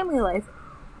activities, and family life,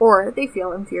 or they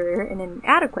feel inferior and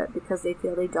inadequate because they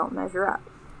feel they don't measure up.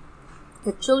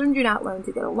 If children do not learn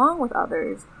to get along with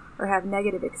others or have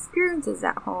negative experiences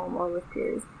at home or with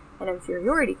peers, an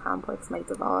inferiority complex might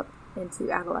develop into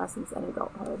adolescence and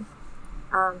adulthood.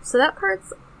 So that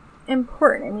part's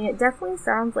important. I mean, it definitely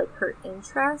sounds like her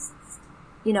interests,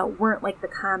 weren't like the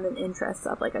common interests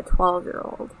of like a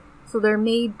 12-year-old. So there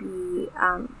may be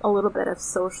a little bit of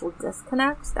social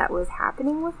disconnect that was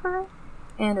happening with her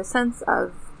and a sense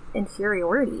of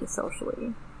inferiority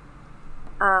socially.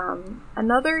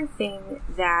 Another thing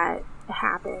that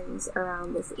happens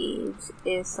around this age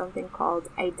is something called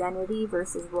identity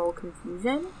versus role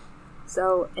confusion.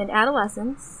 So in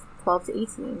adolescence, 12 to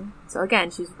 18, so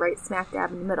again, she's right smack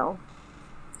dab in the middle,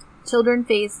 children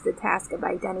face the task of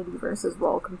identity versus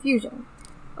role confusion.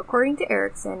 According to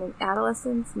Erikson, an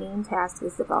adolescent's main task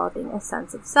is developing a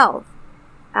sense of self.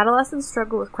 Adolescents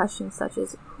struggle with questions such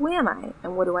as, who am I,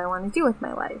 and what do I want to do with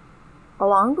my life?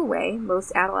 Along the way,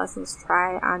 most adolescents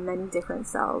try on many different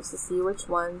selves to see which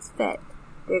ones fit.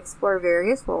 They explore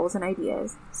various roles and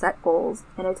ideas, set goals,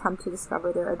 and attempt to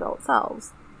discover their adult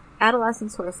selves.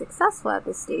 Adolescents who are successful at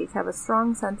this stage have a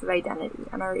strong sense of identity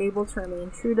and are able to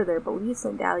remain true to their beliefs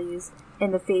and values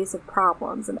in the face of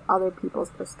problems and other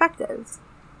people's perspectives.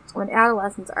 When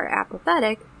adolescents are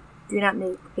apathetic, do not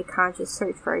make a conscious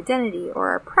search for identity, or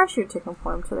are pressured to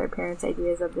conform to their parents'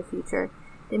 ideas of the future,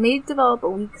 they may develop a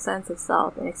weak sense of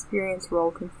self and experience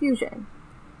role confusion.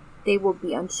 They will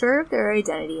be unsure of their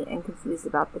identity and confused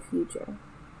about the future.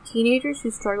 Teenagers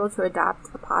who struggle to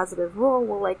adopt a positive role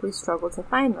will likely struggle to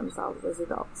find themselves as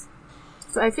adults.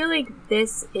 So I feel like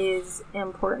this is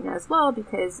important as well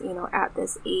because, at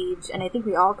this age, and I think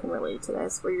we all can relate to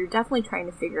this, where you're definitely trying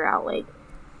to figure out, like,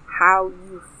 how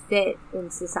you fit in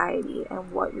society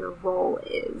and what your role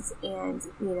is. And,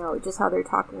 just how they're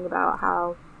talking about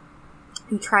how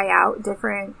you try out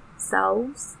different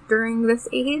selves during this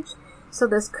age. So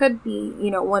this could be,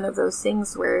 one of those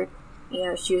things where,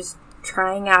 she was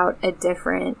trying out a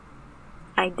different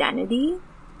identity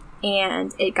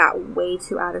and it got way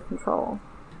too out of control.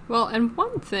 Well, and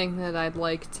one thing that I'd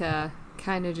like to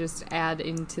kind of just add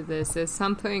into this is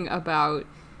something about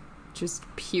just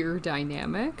peer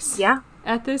dynamics. Yeah.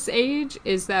 At this age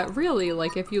is that really,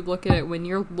 like, if you look at it when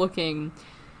you're looking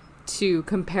to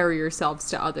compare yourselves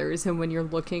to others and when you're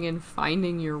looking and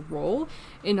finding your role,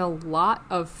 in a lot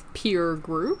of peer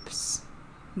groups,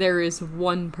 there is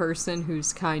one person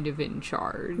who's kind of in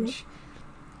charge.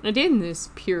 Mm-hmm. And in this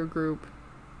peer group,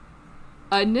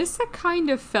 Anissa kind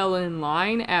of fell in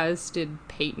line, as did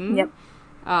Peyton.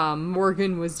 Yep.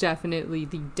 Morgan was definitely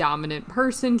the dominant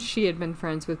person. She had been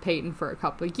friends with Peyton for a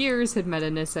couple of years, had met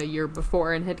Anissa a year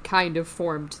before, and had kind of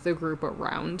formed the group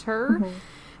around her. Mm-hmm.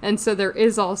 And so there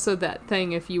is also that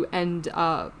thing, if you end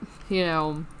up,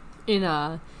 in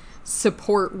a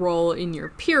support role in your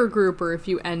peer group, or if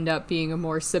you end up being a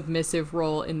more submissive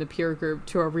role in the peer group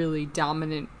to a really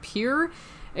dominant peer,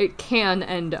 it can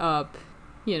end up,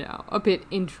 a bit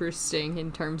interesting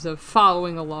in terms of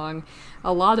following along.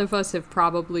 A lot of us have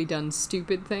probably done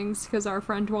stupid things because our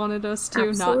friend wanted us to.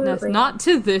 Absolutely. Not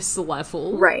to this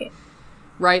level. Right.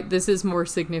 Right? This is more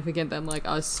significant than, like,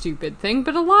 a stupid thing.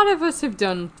 But a lot of us have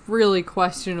done really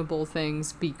questionable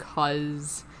things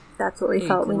because that's what we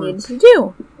felt we needed to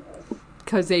do.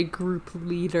 Because a group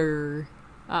leader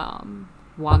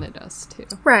wanted us to.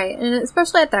 Right. And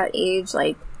especially at that age,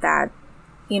 like, that,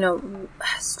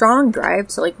 strong drive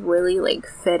to, like, really, like,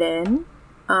 fit in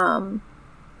and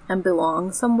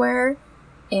belong somewhere.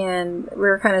 And we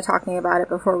were kind of talking about it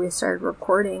before we started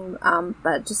recording,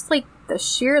 but just, like, the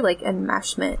sheer, like,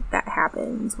 enmeshment that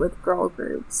happens with girl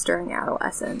groups during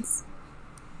adolescence.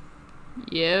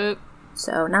 Yep.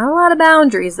 So, not a lot of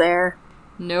boundaries there.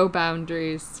 No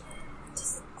boundaries.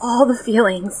 Just all the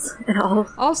feelings and all.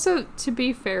 Also, to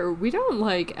be fair, we don't,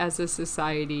 like, as a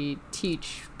society,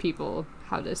 teach people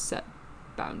how to set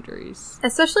boundaries.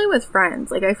 Especially with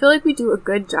friends. Like, I feel like we do a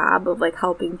good job of, like,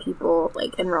 helping people,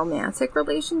 like, in romantic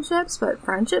relationships, but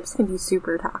friendships can be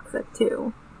super toxic,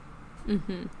 too.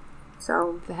 Mm-hmm.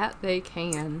 So. That they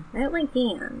can. That they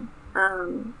can.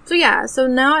 So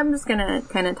now I'm just gonna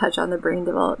kind of touch on the brain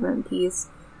development piece.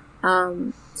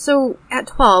 So, at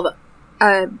 12,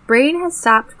 brain has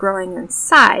stopped growing in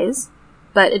size,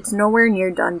 but it's nowhere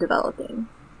near done developing.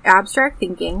 Abstract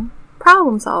thinking,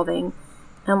 problem solving,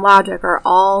 and logic are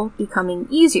all becoming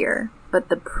easier, but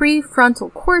the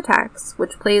prefrontal cortex,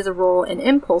 which plays a role in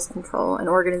impulse control and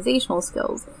organizational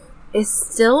skills, is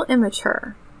still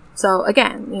immature. So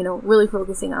again, really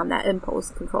focusing on that impulse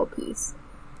control piece.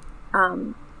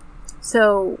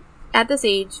 So, at this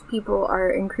age, people are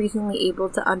increasingly able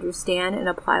to understand and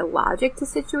apply logic to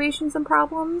situations and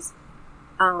problems.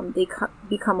 They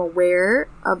become aware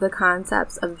of the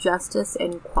concepts of justice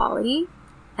and equality,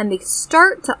 and they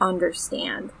start to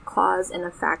understand cause and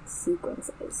effect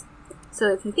sequences.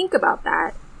 So if you think about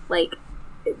that, like,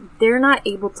 they're not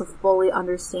able to fully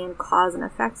understand cause and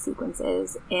effect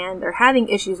sequences, and they're having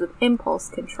issues with impulse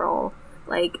control.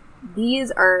 Like,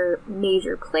 these are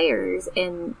major players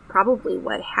in probably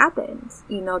what happens.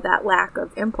 You know, that lack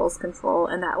of impulse control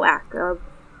and that lack of,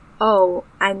 oh,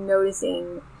 I'm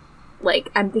noticing, like,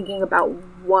 I'm thinking about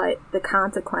what the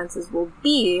consequences will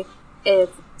be if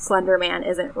Slender Man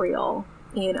isn't real,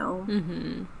 you know?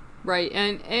 Mm-hmm. Right,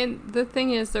 and the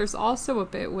thing is, there's also a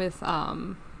bit with,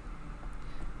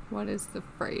 what is the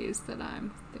phrase that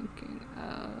I'm thinking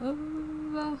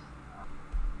of?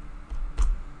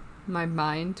 My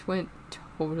mind went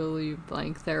totally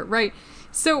blank there. Right,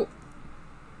 so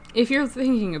if you're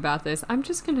thinking about this, I'm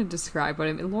just going to describe what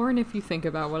I mean. Lauren, if you think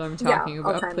about what I'm talking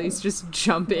about, please just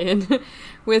jump in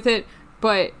with it.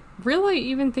 But really,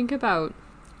 even think about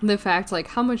the fact, like,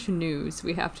 how much news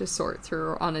we have to sort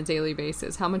through on a daily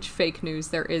basis, how much fake news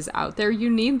there is out there. You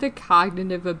need the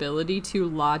cognitive ability to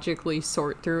logically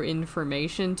sort through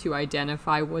information to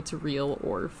identify what's real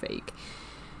or fake.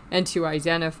 And to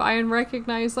identify and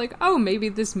recognize, like, oh, maybe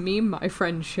this meme my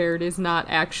friend shared is not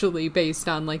actually based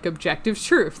on, like, objective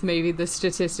truth. Maybe the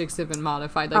statistics have been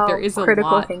modified. Like, there is a lot...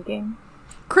 Critical thinking.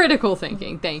 Critical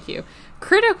thinking, thank you.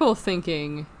 Critical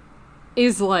thinking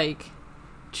is, like,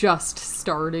 just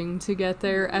starting to get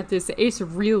there at this. It's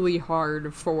really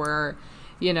hard for,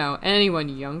 you know, anyone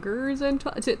younger than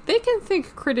 12. They can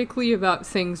think critically about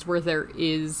things where there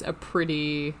is a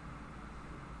pretty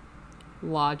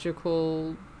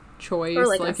logical choice, or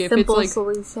like a simple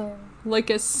solution, like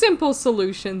a simple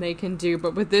solution they can do.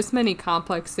 But with this many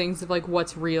complex things of, like,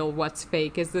 what's real, what's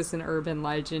fake, is this an urban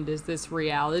legend, is this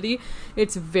reality,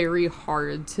 it's very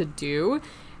hard to do.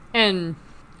 And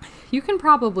you can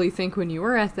probably think, when you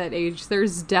were at that age,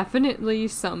 there's definitely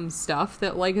some stuff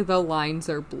that, like, the lines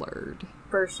are blurred,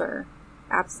 for sure.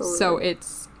 Absolutely. So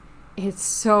it's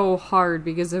so hard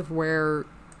because of where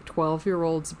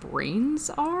 12-year-olds'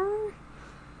 brains are.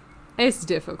 It's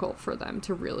difficult for them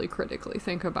to really critically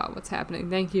think about what's happening.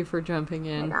 Thank you for jumping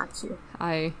in. I got you.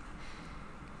 I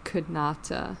could not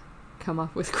come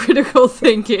up with critical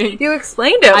thinking. You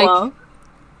explained it well.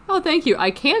 Oh, thank you.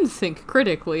 I can think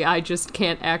critically. I just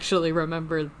can't actually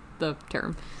remember the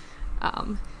term.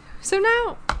 So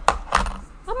now,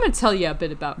 I'm going to tell you a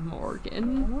bit about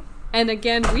Morgan. And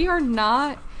again, we are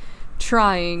not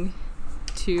trying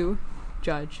to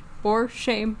judge or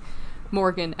shame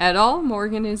Morgan at all.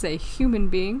 Morgan is a human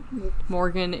being.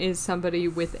 Morgan is somebody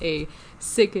with a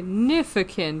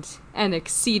significant and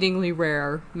exceedingly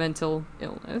rare mental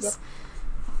illness.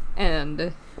 Yep.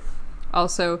 And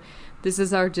also, this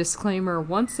is our disclaimer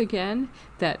once again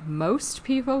that most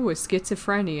people with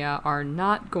schizophrenia are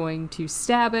not going to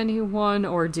stab anyone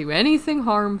or do anything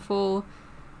harmful.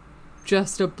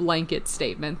 Just a blanket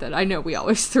statement that I know we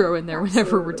always throw in there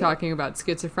whenever we're talking about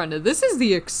schizophrenia. This is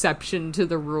the exception to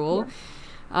the rule.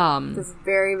 Yeah. This is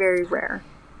very, very rare.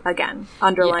 Again,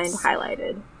 underlined,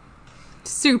 highlighted.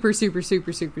 Super, super,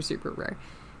 super, super, super rare.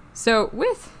 So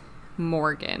with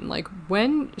Morgan, like,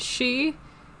 when she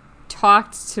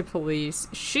talked to police,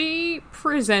 she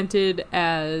presented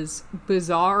as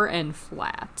bizarre and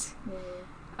flat.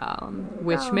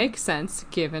 Which makes sense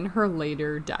given her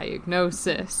later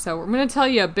diagnosis. So we're going to tell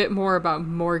you a bit more about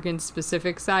Morgan's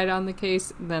specific side on the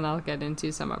case, then I'll get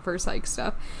into some of her psych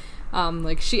stuff.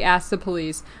 Like, she asked the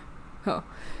police,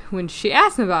 when she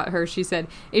asked them about her, she said,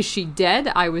 "Is she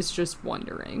dead? I was just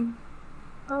wondering."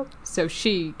 Oh. So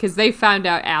because they found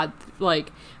out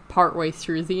partway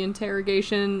through the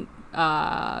interrogation,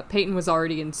 Peyton was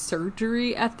already in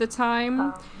surgery at the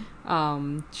time.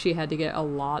 She had to get a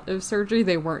lot of surgery.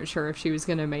 They weren't sure if she was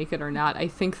going to make it or not. I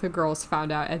think the girls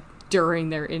found out during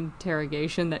their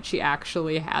interrogation that she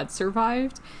actually had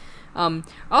survived.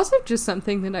 Also, just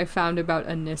something that I found about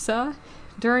Anissa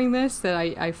during this that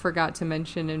I forgot to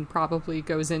mention, and probably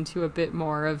goes into a bit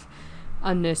more of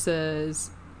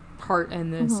Anissa's part in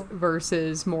this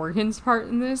versus Morgan's part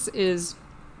in this, is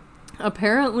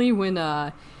apparently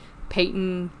when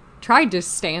Peyton tried to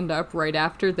stand up right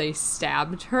after they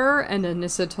stabbed her, and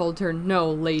Anissa told her,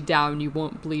 "No, lay down, you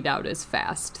won't bleed out as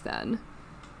fast then."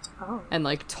 Oh. And,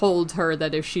 told her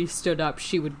that if she stood up,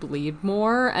 she would bleed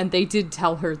more, and they did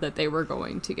tell her that they were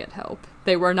going to get help.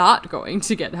 They were not going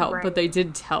to get help, right. But they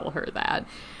did tell her that.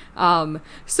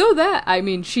 So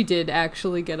that, she did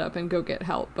actually get up and go get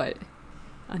help, but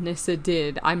Anissa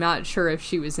did. I'm not sure if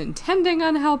she was intending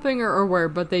on helping her or where,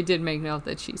 but they did make note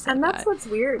that she said that. And that's what's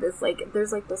weird, is, like,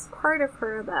 there's, like, this part of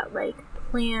her that, like,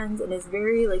 plans and is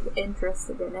very, like,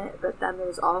 interested in it, but then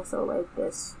there's also, like,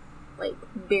 this, like,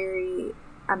 very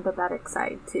empathetic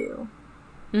side, too.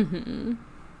 Mm-hmm.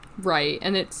 Right,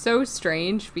 and it's so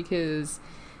strange because,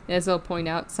 as I'll point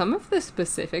out, some of the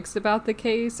specifics about the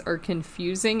case are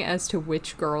confusing as to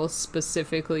which girls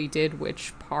specifically did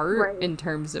which part in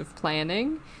terms of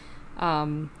planning.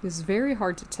 It's very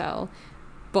hard to tell.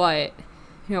 But,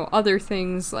 you know, other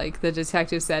things, like the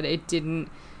detective said, it didn't,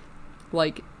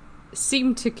 like,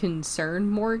 seem to concern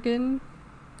Morgan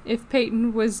if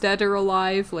Peyton was dead or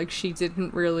alive. Like, she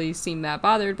didn't really seem that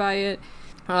bothered by it.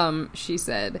 She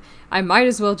said, I might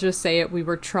as well just say it, we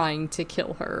were trying to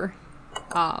kill her.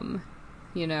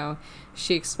 You know,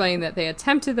 she explained that they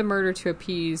attempted the murder to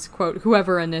appease, quote,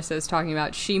 whoever Anissa is talking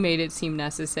about. She made it seem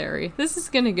necessary. This is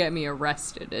gonna get me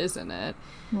arrested, isn't it?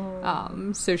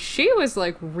 So she was,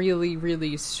 like, really,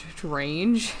 really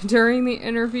strange during the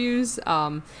interviews.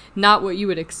 Not what you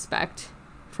would expect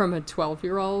from a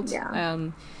 12-year-old. Yeah.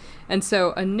 And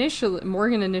so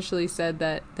Morgan initially said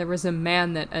that there was a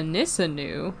man that Anissa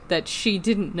knew that she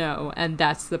didn't know, and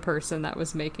that's the person that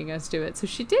was making us do it. So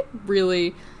she did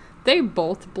really... They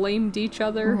both blamed each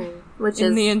other Which in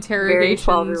is the interrogations.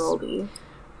 very 12-year-old-y.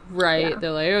 Right. Yeah.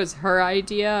 They're like, it was her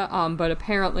idea, but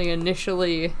apparently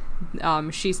initially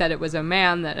she said it was a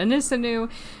man that Anissa knew,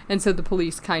 and so the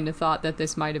police kind of thought that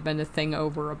this might have been a thing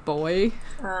over a boy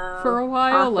for a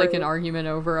while, awkward. like an argument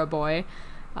over a boy.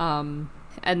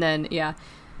 And then, yeah,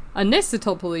 Anissa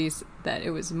told police that it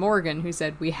was Morgan who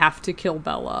said, we have to kill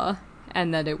Bella,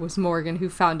 and that it was Morgan who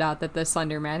found out that the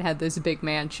Slender Man had this big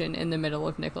mansion in the middle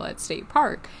of Nicollet State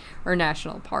Park, or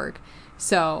National Park.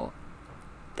 So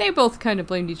they both kind of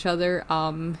blamed each other.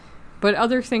 But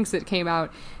other things that came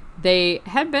out, they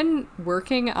had been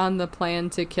working on the plan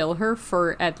to kill her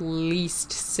for at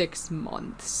least 6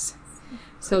 months.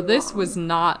 So this was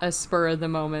not a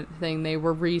spur-of-the-moment thing. They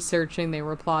were researching, they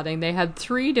were plotting. They had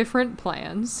 3 different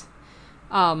plans.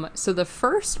 So the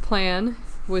first plan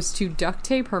was to duct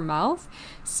tape her mouth,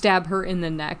 stab her in the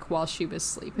neck while she was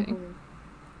sleeping.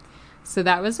 So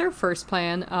that was their first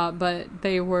plan, but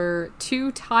they were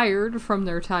too tired from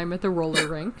their time at the roller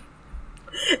rink.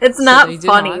 It's not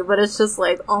funny, but it's just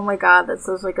like, oh my god, that's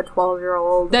such like a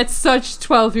 12-year-old. That's such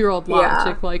 12-year-old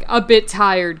logic, like, a bit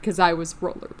tired because I was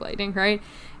rollerblading, right?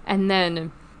 And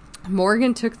then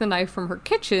Morgan took the knife from her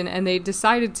kitchen, and they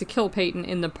decided to kill Peyton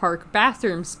in the park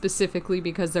bathroom specifically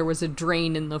because there was a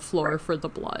drain in the floor for the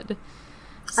blood.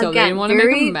 So again, they didn't want to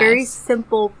make a mess. Very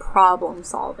simple problem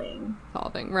solving,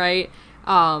 right?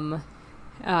 And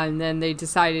then they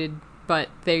decided, but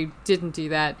they didn't do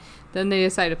that. Then they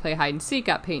decided to play hide and seek,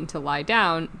 got Peyton to lie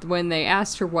down. When they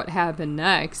asked her what happened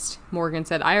next, Morgan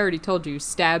said, I already told you,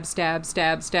 stab, stab,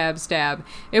 stab, stab, stab.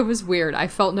 It was weird. I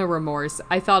felt no remorse.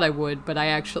 I thought I would, but I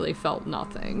actually felt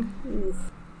nothing.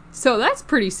 So that's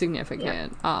pretty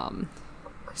significant. Yeah.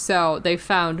 So they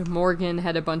found Morgan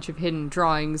had a bunch of hidden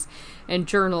drawings and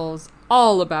journals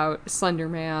all about Slender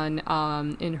Man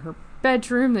in her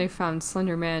bedroom. They found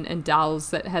Slender Man and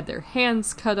dolls that had their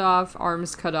hands cut off,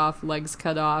 arms cut off, legs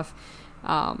cut off.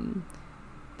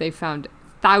 They found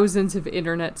thousands of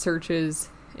internet searches,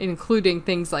 including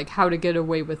things like how to get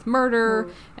away with murder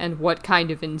and what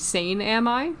kind of insane am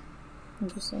I.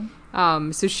 Interesting.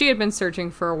 So she had been searching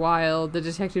for a while. The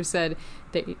detective said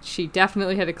that she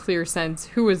definitely had a clear sense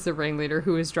who was the ringleader,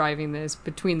 who was driving this.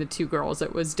 Between the 2 girls,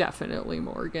 it was definitely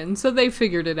Morgan. So they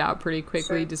figured it out pretty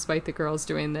quickly, despite the girls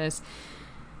doing this.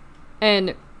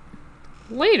 And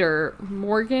later,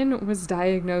 Morgan was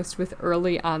diagnosed with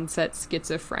early onset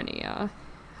schizophrenia.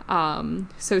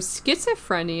 So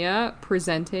schizophrenia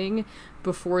presenting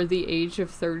before the age of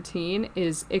 13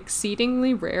 is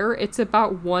exceedingly rare. It's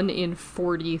about 1 in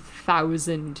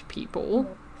 40,000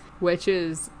 people, which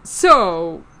is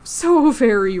so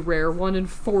very rare. 1 in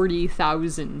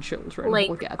 40,000 children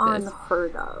will get this.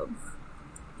 Unheard of,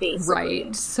 basically.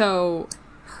 Right. So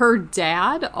her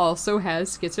dad also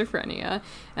has schizophrenia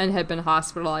and had been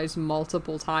hospitalized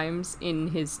multiple times in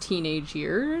his teenage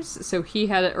years. So he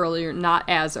had it earlier, not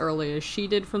as early as she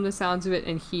did from the sounds of it,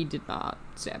 and he did not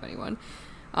stab anyone.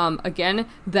 Again,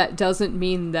 that doesn't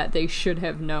mean that they should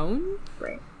have known.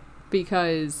 Right.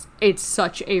 Because it's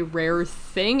such a rare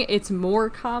thing. It's more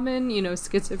common,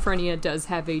 schizophrenia does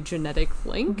have a genetic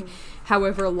link.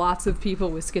 However, lots of people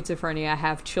with schizophrenia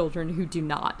have children who do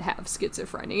not have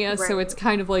schizophrenia. Right. So it's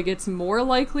kind of like it's more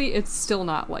likely. It's still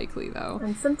not likely, though.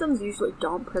 And symptoms usually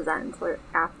don't present until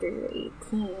after you're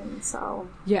 18, so...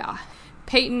 Yeah.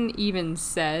 Peyton even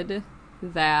said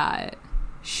that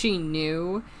she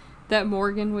knew that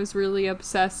Morgan was really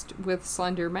obsessed with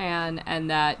Slender Man, and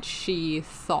that she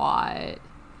thought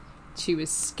she was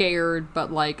scared, but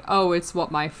like, oh, it's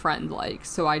what my friend likes,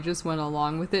 so I just went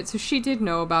along with it. So she did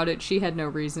know about it. She had no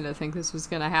reason to think this was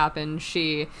gonna happen.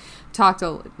 She talked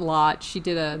a lot. She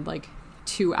did a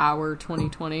 2-hour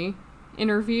 2020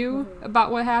 interview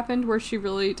about what happened, where she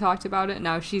really talked about it.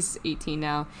 Now she's 18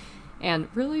 now, and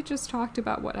really just talked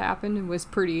about what happened, and was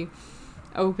pretty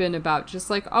open about just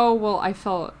like, oh, well, I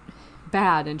felt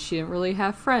bad and she didn't really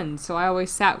have friends, so I always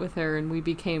sat with her and we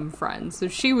became friends. So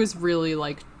she was really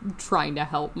trying to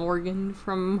help Morgan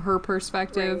from her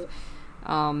perspective.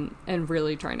 Right. And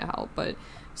really trying to help. But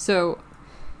so,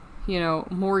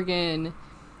 Morgan,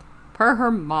 per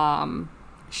her mom,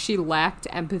 she lacked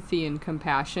empathy and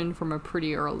compassion from a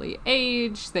pretty early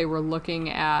age. They were looking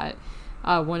at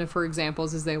one of her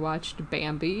examples is they watched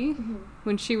Bambi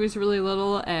when she was really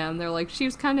little, and they're like, she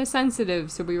was kind of sensitive,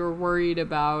 so we were worried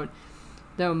about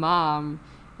the mom.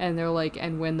 And they're like,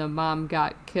 and when the mom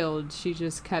got killed, she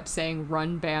just kept saying,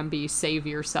 "Run, Bambi, save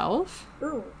yourself."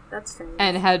 Ooh, that's strange.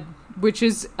 And which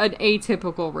is an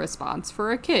atypical response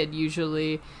for a kid.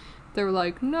 Usually they're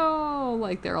like,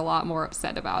 no, they're a lot more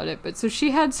upset about it. But so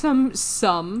she had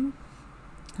some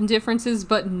differences,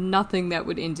 but nothing that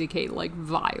would indicate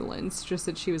violence, just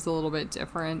that she was a little bit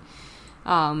different.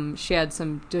 She had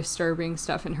some disturbing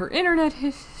stuff in her internet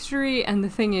history, and the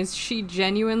thing is, she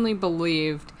genuinely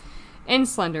believed in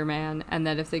Slender Man, and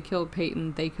that if they killed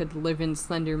Peyton, they could live in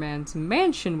Slender Man's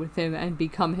mansion with him and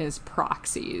become his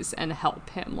proxies and help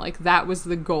him. That was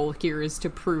the goal here, is to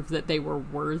prove that they were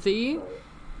worthy,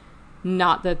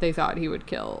 not that they thought he would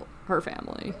kill her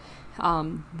family.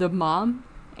 The mom,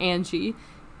 Angie,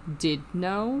 did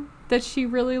know that she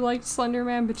really liked Slender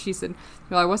Man, but she said,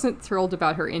 well, I wasn't thrilled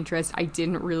about her interest. I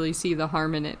didn't really see the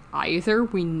harm in it either.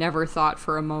 We never thought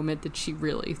for a moment that she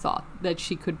really thought that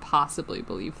she could possibly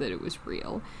believe that it was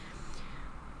real.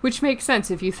 Which makes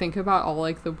sense if you think about all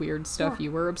the weird stuff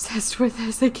you were obsessed with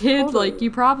as a kid. Totally.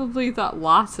 You probably thought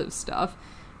lots of stuff,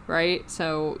 right?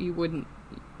 So you wouldn't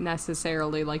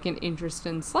necessarily, an interest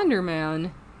in Slender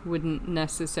Man wouldn't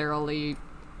necessarily,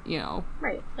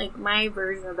 Right. My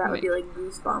version of that would be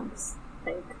Goosebumps.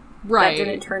 Right. That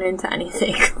didn't turn into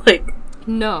anything.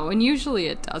 No, and usually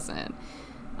it doesn't.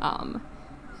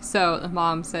 So the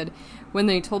mom said, when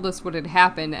they told us what had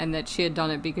happened and that she had done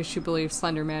it because she believed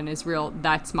Slender Man is real,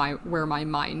 that's where my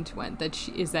mind went. That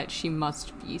she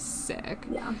must be sick.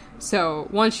 Yeah. So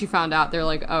once she found out, they're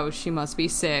like, oh, she must be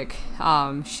sick.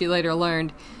 She later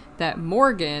learned that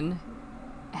Morgan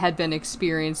had been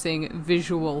experiencing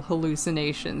visual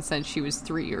hallucinations since she was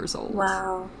 3 years old.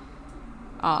 Wow.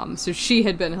 So she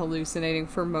had been hallucinating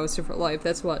for most of her life.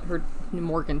 That's what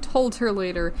Morgan told her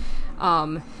later.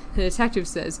 The detective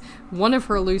says one of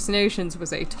her hallucinations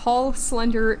was a tall,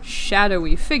 slender,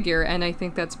 shadowy figure, and I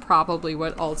think that's probably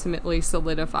what ultimately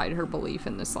solidified her belief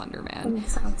in the Slender Man. That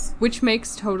makes sense. Which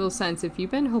makes total sense. If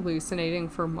you've been hallucinating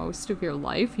for most of your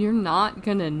life, you're not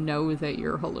gonna know that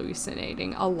you're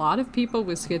hallucinating. A lot of people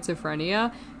with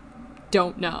schizophrenia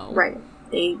don't know. Right.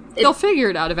 They'll figure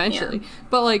it out eventually. Yeah.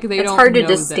 But, they don't know. It's hard to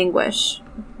distinguish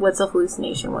what's a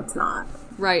hallucination, what's not.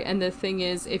 Right, and the thing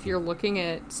is, if you're looking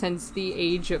at since the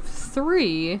age of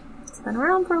 3... It's been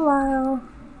around for a while.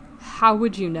 How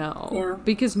would you know? Yeah.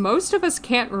 Because most of us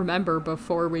can't remember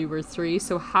before we were 3,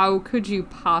 so how could you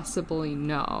possibly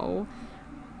know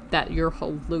that you're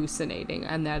hallucinating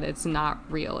and that it's not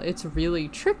real? It's really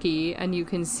tricky, and you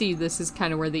can see this is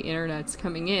kind of where the internet's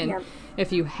coming in. Yep.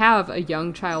 If you have a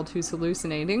young child who's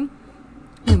hallucinating,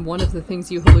 and one of the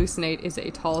things you hallucinate is a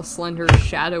tall, slender,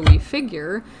 shadowy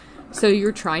figure, so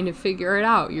you're trying to figure it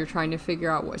out. You're trying to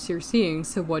figure out what you're seeing,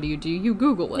 so what do? You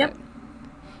Google it. Yep.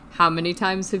 How many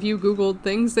times have you Googled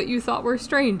things that you thought were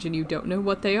strange and you don't know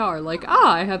what they are?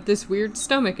 I have this weird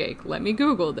stomach ache. Let me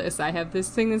Google this. I have this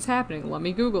thing that's happening. Let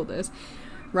me Google this.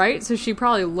 Right? So she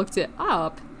probably looked it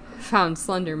up, found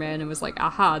Slender Man, and was like,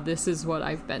 aha, this is what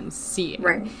I've been seeing.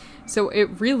 Right. So it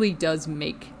really does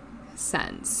make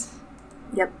sense.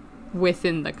 Yep.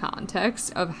 Within the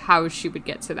context of how she would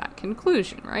get to that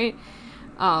conclusion, right?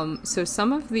 So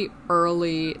some of the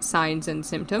early signs and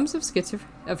symptoms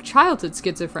of childhood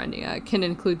schizophrenia can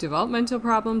include developmental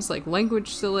problems like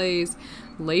language delays,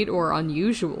 late or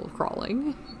unusual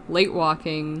crawling, late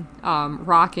walking,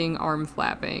 rocking, arm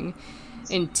flapping.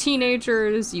 In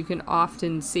teenagers, you can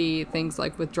often see things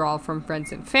like withdrawal from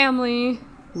friends and family,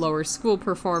 lower school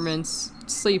performance,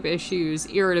 sleep issues,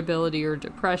 irritability or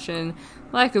depression,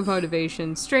 lack of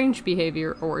motivation, strange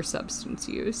behavior, or substance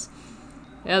use.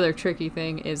 The other tricky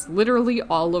thing is literally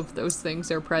all of those things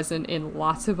are present in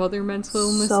lots of other mental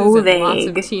illnesses So and lots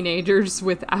of vague. teenagers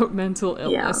without mental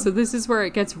illness. Yeah. So this is where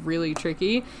it gets really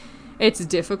tricky. It's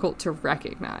difficult to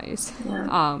recognize.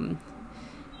 Yeah.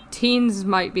 Teens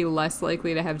might be less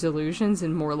likely to have delusions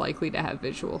and more likely to have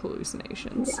visual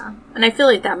hallucinations. Yeah. And I feel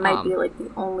like that might be, like, the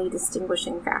only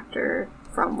distinguishing factor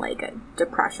from, like, a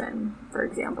depression, for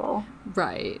example.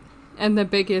 Right. And the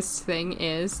biggest thing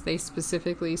is, they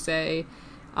specifically say,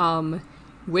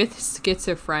 with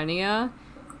schizophrenia,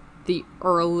 the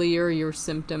earlier your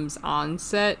symptoms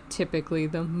onset, typically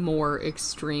the more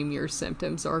extreme your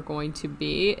symptoms are going to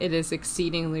be. It is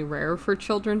exceedingly rare for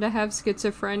children to have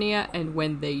schizophrenia, and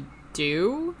when they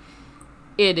do,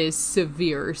 it is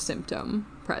severe symptom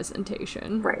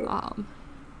presentation. Right.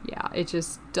 Yeah, it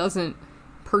just doesn't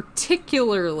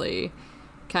particularly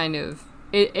kind of...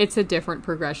 It's a different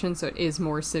progression, so it is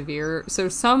more severe. So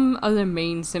some of the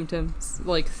main symptoms,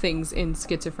 like things in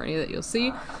schizophrenia that you'll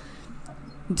see,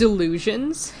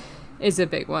 delusions is a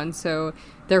big one. So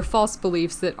they're false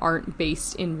beliefs that aren't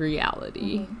based in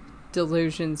reality. Mm-hmm.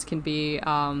 Delusions can be,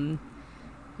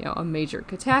 a major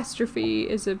catastrophe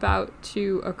is about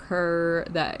to occur,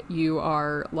 that you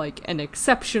are like an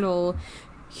exceptional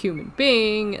human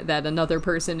being, that another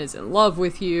person is in love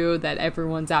with you, that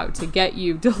everyone's out to get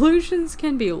you. Delusions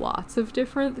can be lots of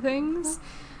different things.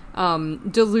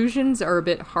 Delusions are a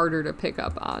bit harder to pick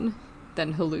up on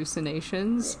than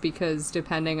hallucinations, because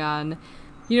depending on,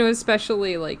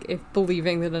 especially like if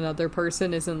believing that another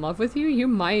person is in love with you, you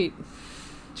might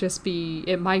just be,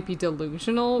 it might be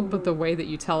delusional, but the way that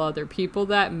you tell other people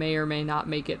that may or may not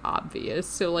make it obvious.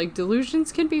 So like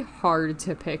delusions can be hard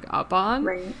to pick up on.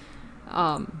 Right.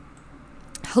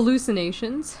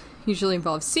 Hallucinations usually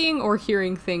involve seeing or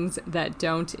hearing things that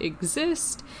don't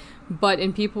exist, but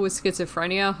in people with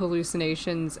schizophrenia,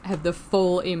 hallucinations have the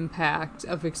full impact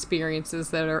of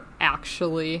experiences that are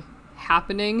actually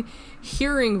happening.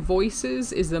 Hearing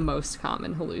voices is the most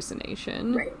common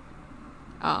hallucination.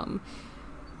 Right.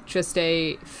 Just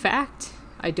a fact,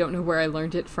 I don't know where I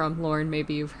learned it from, Lauren,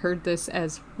 maybe you've heard this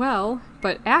as well,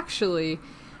 but actually...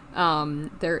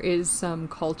 there is some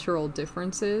cultural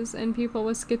differences in people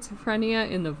with schizophrenia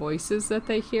in the voices that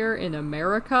they hear. In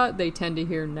America, they tend to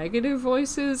hear negative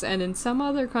voices, and in some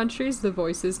other countries, the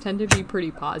voices tend to be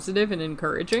pretty positive and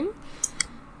encouraging,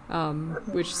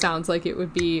 which sounds like it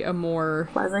would be a more...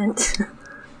 pleasant.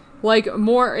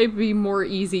 it'd be more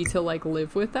easy to, like,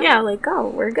 live with that. Yeah, like, oh,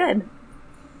 we're good.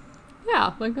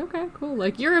 Yeah, like, okay, cool.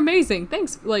 Like, you're amazing.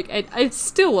 Thanks. Like, it's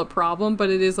still a problem,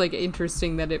 but it is, like,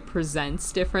 interesting that it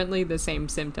presents differently, the same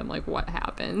symptom, like, what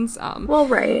happens. Well,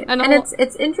 right. And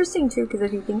it's interesting, too, because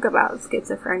if you think about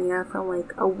schizophrenia from,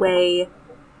 like, a way,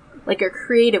 like, a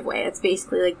creative way, it's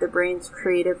basically, like, the brain's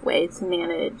creative way to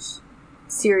manage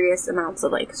serious amounts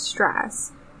of, like,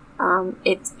 stress.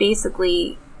 It's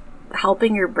basically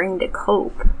helping your brain to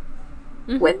cope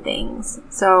with things.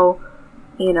 So...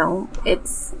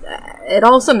 it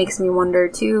also makes me wonder,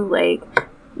 too, like,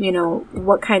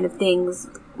 what kind of things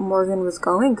Morgan was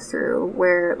going through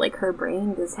where, like, her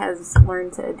brain just has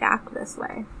learned to adapt this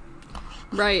way.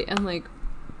 Right, and, like,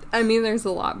 I mean, there's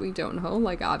a lot we don't know.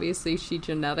 Like, obviously, she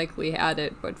genetically had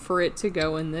it, but for it to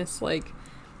go in this, like,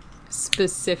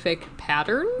 specific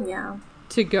pattern,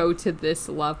 to go to this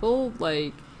level,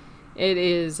 like, it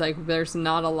is, like, there's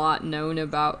not a lot known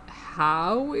about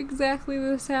how exactly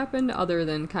this happened, other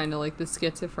than kind of, like, the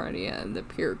schizophrenia and the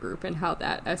peer group and how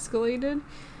that escalated.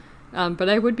 But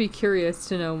I would be curious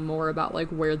to know more about, like,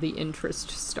 where the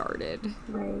interest started.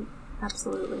 Right,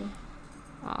 absolutely.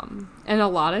 And a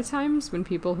lot of times when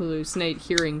people hallucinate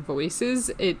hearing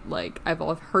voices, it, like, I've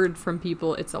heard from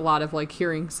people, it's a lot of, like,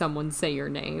 hearing someone say your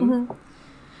name. Mm-hmm.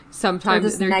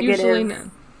 Sometimes they're usually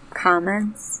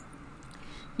comments.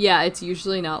 Yeah, it's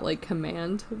usually not, like,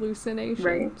 command hallucinations.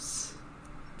 Right.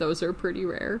 Those are pretty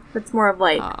rare. It's more of,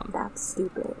 like, that's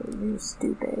stupid, or you're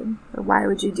stupid, or why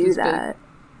would you do that?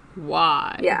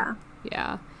 Why? Yeah.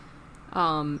 Yeah.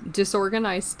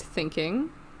 Disorganized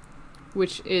thinking,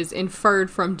 which is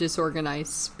inferred from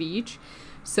disorganized speech.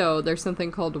 So there's something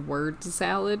called word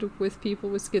salad with people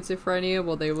with schizophrenia.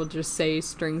 Well, they will just say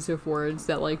strings of words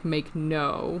that, like, make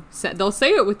no sense. They'll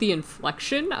say it with the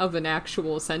inflection of an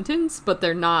actual sentence, but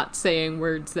they're not saying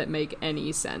words that make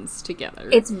any sense together.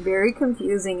 It's very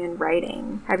confusing in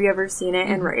writing. Have you ever seen it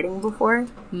in writing before?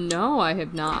 No, I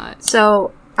have not.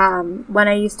 So, when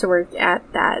I used to work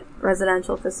at that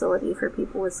residential facility for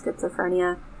people with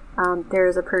schizophrenia, there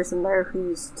was a person there who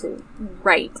used to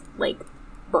write, like,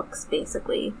 books,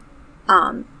 basically.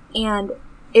 And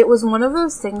it was one of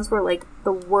those things where, like,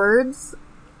 the words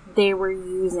they were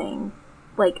using,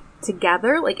 like,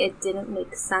 together. Like, it didn't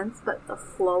make sense, but the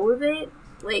flow of it,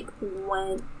 like,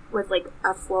 went with, like,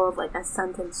 a flow of, like, a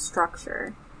sentence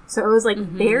structure. So it was, like,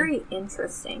 very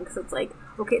interesting, because it's like,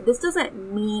 okay, this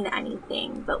doesn't mean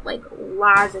anything, but, like,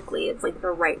 logically, it's, like,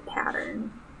 the right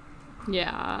pattern.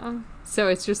 Yeah. So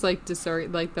it's just, like,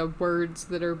 like, the words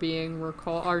that are being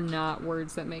recalled are not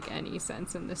words that make any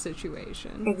sense in the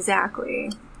situation.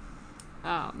 Exactly.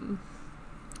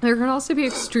 There can also be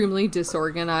extremely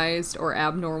disorganized or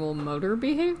abnormal motor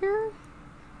behavior.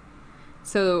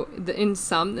 So, in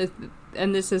some,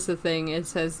 and this is the thing, it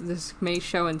says this may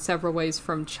show in several ways,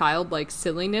 from childlike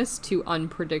silliness to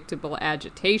unpredictable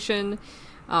agitation,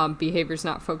 behaviors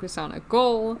not focused on a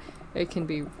goal. It can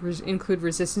be include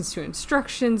resistance to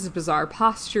instructions, bizarre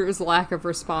postures, lack of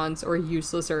response, or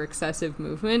useless or excessive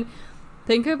movement.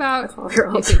 Think about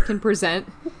if it can present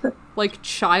like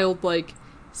childlike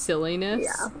silliness.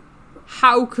 Yeah.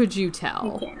 How could you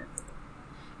tell? You can't.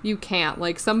 You can't.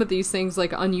 Like, some of these things,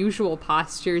 like unusual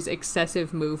postures,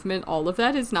 excessive movement, all of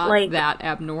that is not like, that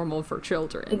abnormal for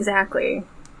children. Exactly.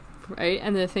 Right?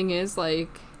 And the thing is,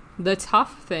 like, the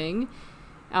tough thing,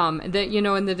 that, you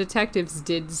know, and the detectives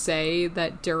did say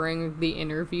that during the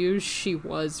interviews, she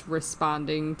was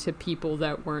responding to people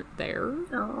that weren't there.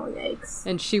 Oh, yikes.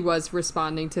 And she was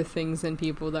responding to things and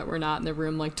people that were not in the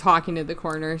room, like talking to the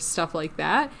coroner, stuff like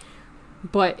that.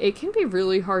 But it can be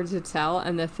really hard to tell,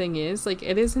 and the thing is, like,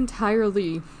 it is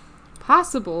entirely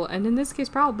possible, and in this case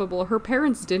probable, her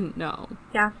parents didn't know.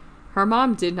 Yeah. Her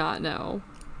mom did not know.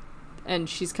 And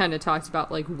she's kind of talked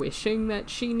about, like, wishing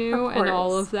that she knew and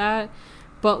all of that.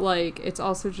 But, like, it's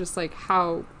also just, like,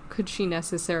 how could she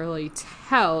necessarily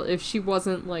tell if she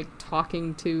wasn't, like,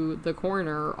 talking to the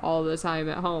coroner all the time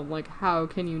at home? Like, how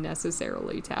can you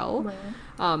necessarily tell?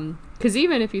 Right. 'Cause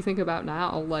even if you think about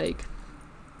now, like,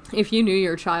 if you knew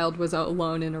your child was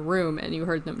alone in a room and you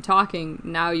heard them talking,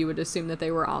 now you would assume that they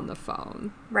were on the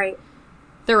phone. Right.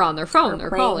 They're on their phone. They're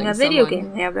calling a video someone.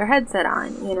 game. They have their headset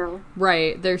on, you know.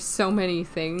 Right. There's so many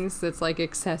things that's like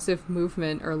excessive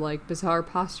movement or like bizarre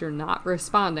posture, not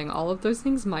responding. All of those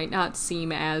things might not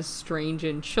seem as strange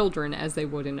in children as they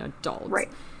would in adults. Right.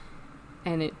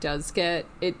 And it does get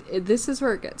this is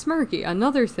where it gets murky.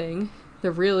 Another thing,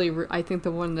 I think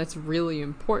the one that's really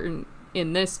important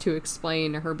in this to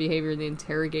explain her behavior in the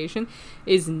interrogation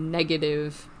is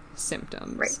negative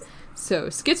symptoms. Right. So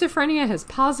schizophrenia has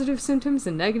positive symptoms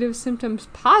and negative symptoms.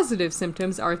 Positive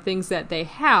symptoms are things that they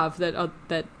have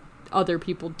that other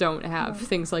people don't have. Mm-hmm.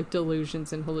 Things like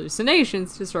delusions and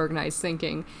hallucinations, disorganized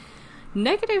thinking.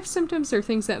 Negative symptoms are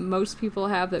things that most people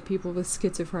have that people with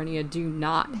schizophrenia do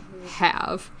not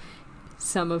have.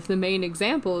 Some of the main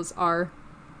examples are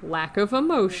lack of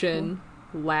emotion,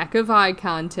 lack of eye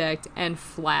contact, and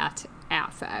flat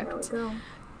affect. There we go.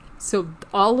 So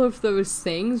all of those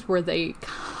things where they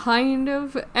kind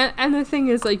of... And the thing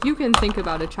is, like, you can think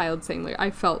about a child saying, like, I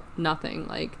felt nothing.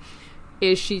 Like,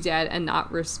 is she dead and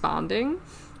not responding?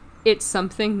 It's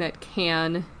something that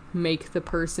can make the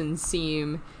person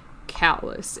seem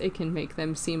callous. It can make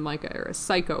them seem like they're a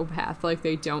psychopath, like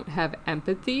they don't have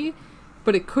empathy.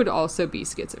 But it could also be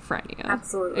schizophrenia.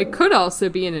 Absolutely. It could also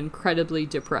be an incredibly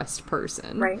depressed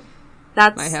person. Right.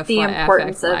 That's might have the flat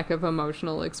importance affect, lack of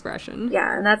emotional expression.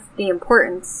 Yeah, and that's the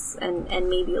importance, and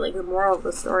maybe, like, the moral of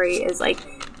the story is, like,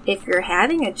 if you're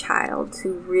having a child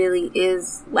who really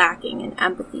is lacking in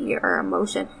empathy or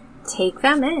emotion, take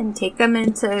them in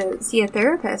to see a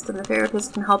therapist, and the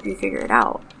therapist can help you figure it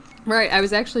out. Right, I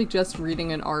was actually just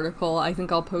reading an article. I think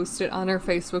I'll post it on our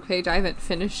Facebook page. I haven't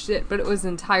finished it, but it was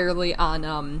entirely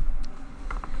on,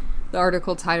 the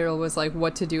article title was, like,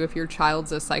 What to Do If Your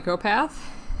Child's a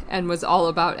Psychopath, and was all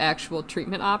about actual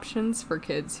treatment options for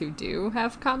kids who do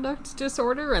have conduct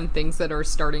disorder and things that are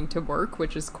starting to work,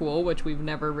 which is cool, which we've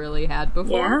never really had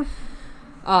before.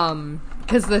 Yeah.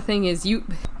 'Cause the thing is, you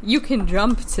can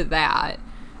jump to that,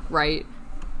 right?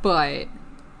 But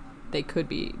they could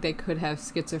have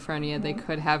schizophrenia, they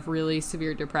could have really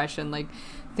severe depression. Like,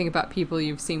 think about people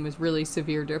you've seen with really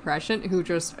severe depression who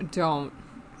just don't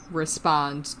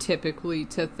respond typically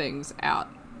to things at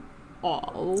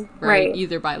all, right?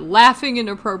 Either by laughing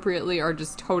inappropriately or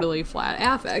just totally flat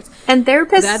affect. And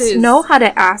therapists know how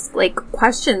to ask, like,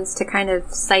 questions to kind of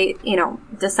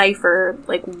decipher,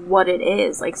 like, what it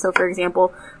is. Like, so for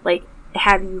example, like,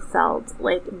 have you felt,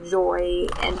 like, joy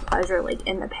and pleasure, like,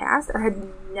 in the past, or have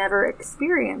you never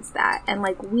experienced that? And,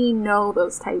 like, we know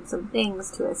those types of things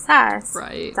to assess,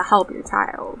 right, to help your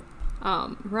child.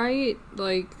 Right?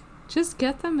 Like, just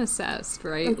get them assessed,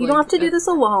 right? Like, you don't have to do this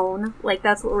alone. Like,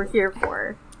 that's what we're here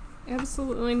for.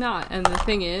 Absolutely not. And the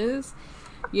thing is,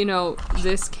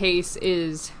 this case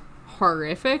is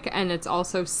horrific, and it's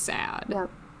also sad. Yep.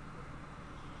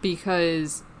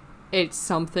 Because it's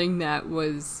something that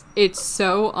it's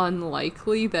so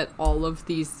unlikely that all of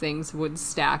these things would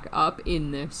stack up in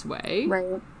this way.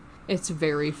 Right. It's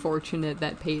very fortunate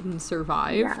that Peyton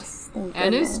survived. Yes, thank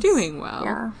and goodness. is doing well.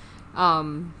 Yeah.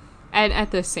 And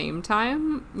at the same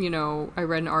time, you know, I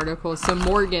read an article. So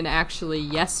Morgan actually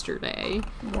yesterday,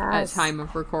 at time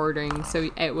of recording, so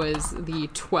it was the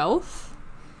 12th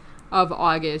of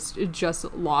August,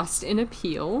 just lost an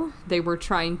appeal. They were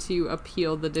trying to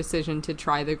appeal the decision to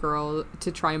try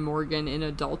Morgan in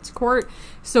adult court.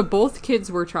 So both kids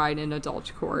were tried in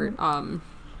adult court,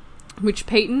 which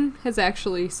Peyton has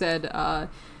actually said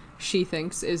she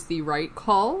thinks is the right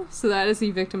call. So that is the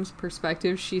victim's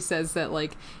perspective. She says that,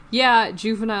 like, yeah,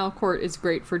 juvenile court is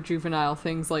great for juvenile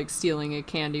things like stealing a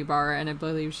candy bar, and I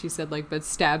believe she said, like, but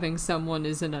stabbing someone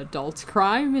is an adult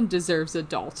crime and deserves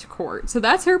adult court. So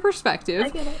that's her perspective. I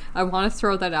get it. I want to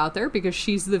throw that out there because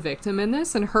she's the victim in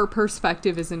this, and her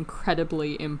perspective is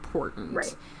incredibly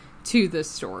important to the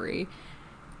story.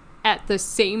 At the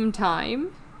same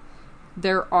time,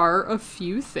 there are a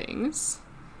few things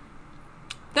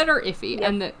that are iffy,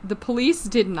 and the police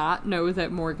did not know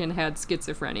that Morgan had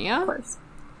schizophrenia. Of course.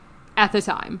 At the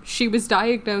time. She was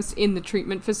diagnosed in the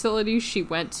treatment facility she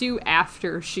went to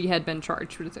after she had been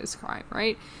charged with this crime,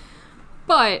 right?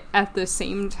 But at the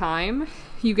same time,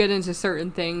 you get into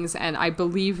certain things, and I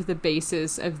believe the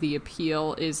basis of the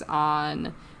appeal is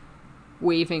on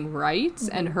waiving rights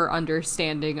and her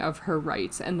understanding of her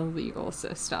rights and the legal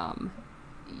system.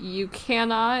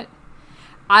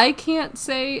 I can't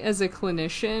say as a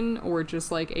clinician or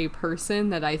just like a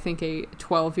person that I think a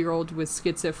 12-year-old with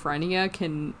schizophrenia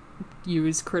can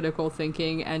use critical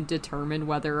thinking and determine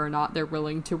whether or not they're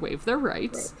willing to waive their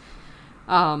rights.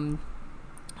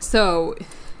 So,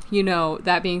 you know,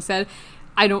 that being said,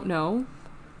 I don't know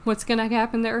what's going to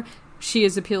happen there. She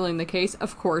is appealing the case.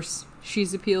 Of course,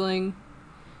 she's appealing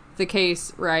the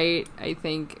case, right? I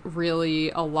think really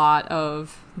a lot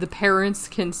of the parents'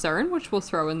 concern, which we'll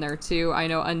throw in there too. I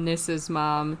know Anissa's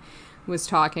mom was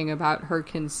talking about her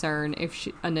concern if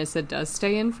Anissa does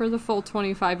stay in for the full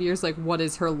 25 years, like, what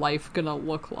is her life gonna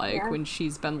look like when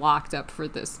she's been locked up for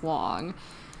this long?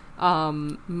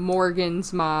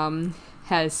 Morgan's mom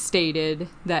has stated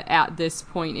that at this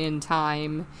point in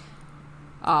time,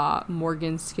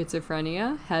 Morgan's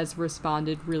schizophrenia has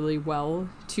responded really well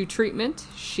to treatment.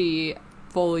 She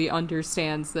fully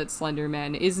understands that Slender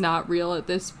Man is not real at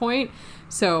this point.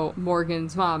 So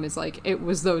Morgan's mom is like, it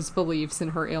was those beliefs in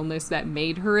her illness that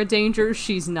made her a danger.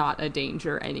 She's not a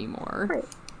danger anymore. Right.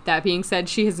 That being said,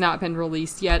 she has not been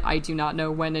released yet. I do not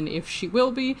know when and if she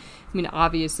will be. I mean,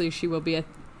 obviously she will be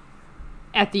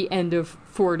at the end of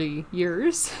 40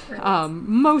 years. Right.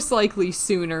 Most likely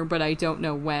sooner, but I don't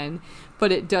know when.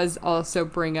 But it does also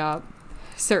bring up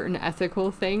certain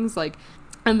ethical things, like,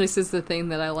 and this is the thing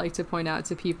that I like to point out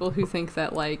to people who think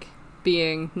that, like,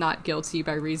 being not guilty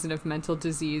by reason of mental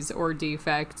disease or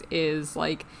defect is,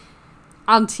 like,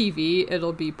 on TV,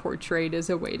 it'll be portrayed as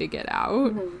a way to get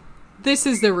out. Mm-hmm. This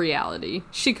is the reality.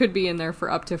 She could be in there for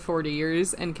up to 40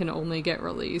 years and can only get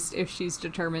released if she's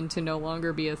determined to no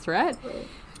longer be a threat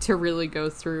to really go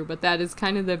through. But that is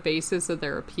kind of the basis of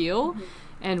their appeal. Mm-hmm.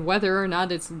 And whether or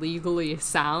not it's legally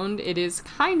sound, it is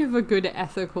kind of a good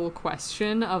ethical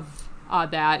question of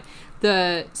that.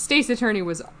 The state's attorney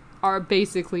are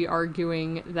basically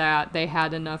arguing that they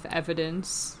had enough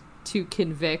evidence to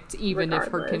convict, even if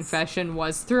her confession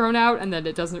was thrown out, and that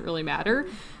it doesn't really matter.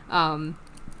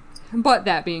 But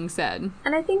that being said...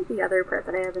 And I think the other part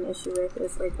that I have an issue with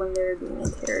is, like, when they're being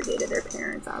interrogated, their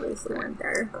parents obviously weren't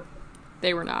there.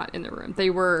 They were not in the room. They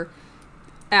were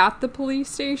at the police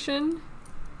station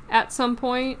at some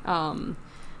point,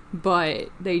 but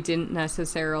they didn't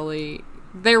necessarily...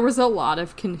 There was a lot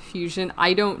of confusion.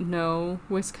 I don't know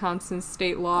Wisconsin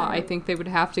state law. Right. I think they would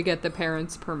have to get the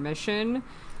parents' permission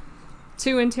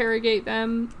to interrogate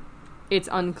them. It's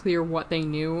unclear what they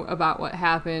knew about what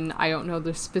happened. I don't know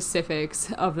the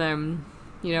specifics of them,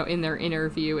 you know, in their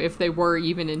interview, if they were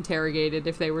even interrogated,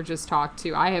 if they were just talked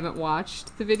to. I haven't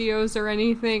watched the videos or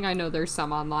anything. I know there's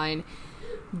some online,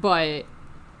 but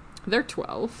they're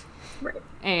 12. Right.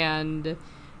 And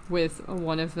with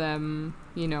one of them,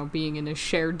 you know, being in a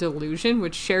shared delusion,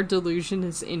 which shared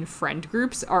delusions in friend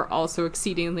groups are also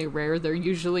exceedingly rare. They're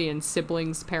usually in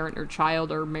siblings, parent or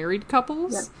child, or married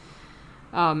couples.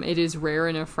 Yep. It is rare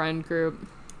in a friend group.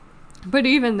 But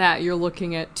even that, you're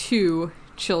looking at 2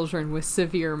 children with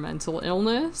severe mental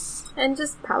illness. And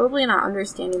just probably not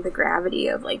understanding the gravity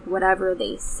of, like, whatever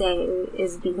they say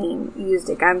is being used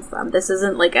against them. This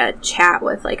isn't like a chat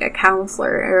with, like, a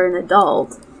counselor or an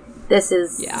adult. This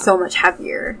is so much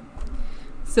heavier.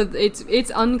 So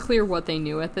it's unclear what they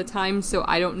knew at the time, so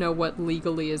I don't know what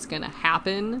legally is going to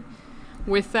happen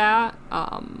with that.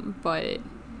 But,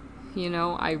 you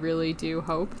know, I really do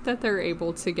hope that they're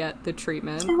able to get the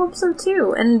treatment. I hope so,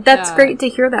 too. And that's great to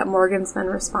hear that Morgan's been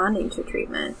responding to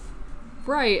treatment.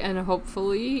 Right, and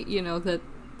hopefully, you know, that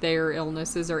their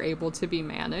illnesses are able to be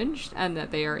managed and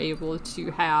that they are able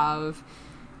to have,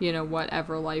 you know,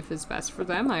 whatever life is best for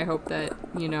them. I hope that,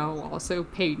 you know, also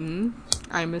Peyton,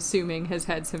 I'm assuming, has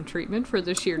had some treatment for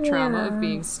the sheer trauma of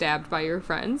being stabbed by your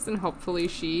friends, and hopefully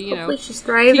she, you know, she's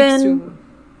thriving.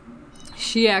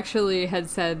 She actually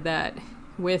had said that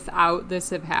without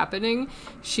this happening,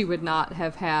 she would not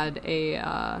have had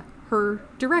her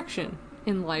direction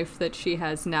in life that she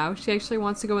has now. She actually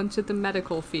wants to go into the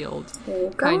medical field,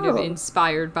 kind of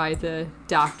inspired by the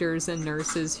doctors and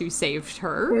nurses who saved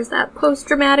her. There's that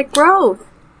post-traumatic growth.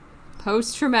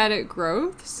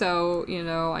 So, you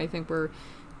know, I think we're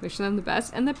wishing them the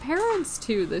best. And the parents,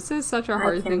 too. This is such a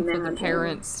hard thing for the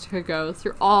parents to go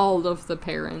through. All of the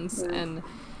parents and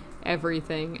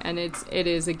everything. And it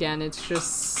is, again, it's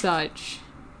just such...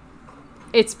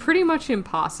 It's pretty much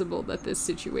impossible that this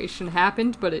situation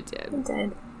happened, but it did. It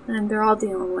did. And they're all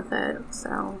dealing with it,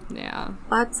 so... Yeah.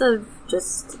 Lots of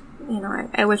just, you know,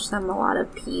 I wish them a lot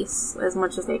of peace, as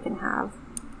much as they can have.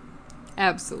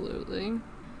 Absolutely.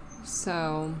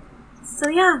 So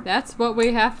yeah. That's what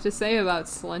we have to say about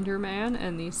Slender Man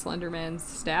and the Slender Man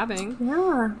stabbing.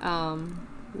 Yeah.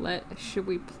 Should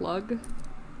we plug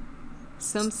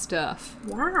some stuff?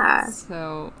 Yeah.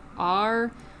 So,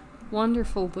 our...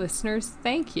 wonderful listeners,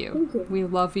 thank you. We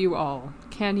love you all.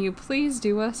 Can you please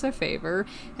do us a favor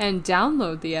and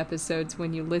download the episodes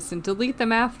when you listen? Delete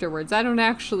them afterwards. I don't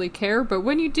actually care, but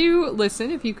when you do listen,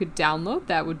 if you could download,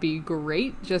 that would be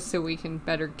great, just so we can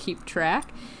better keep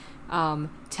track.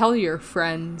 Tell your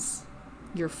friends,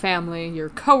 your family, your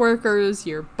coworkers,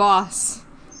 your boss,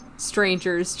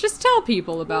 strangers. Just tell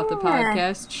people about the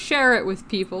podcast. Share it with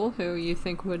people who you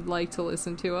think would like to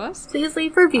listen to us. Please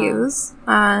leave reviews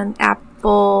on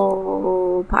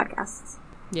Apple Podcasts.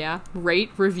 Yeah.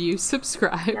 Rate, review,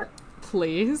 subscribe. Yep.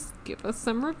 Please give us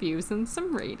some reviews and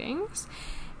some ratings.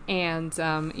 And,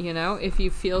 you know, if you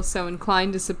feel so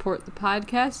inclined to support the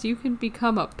podcast, you can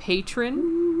become a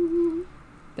patron.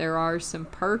 There are some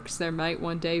perks. There might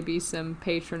one day be some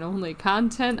patron-only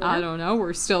content. Yeah. I don't know.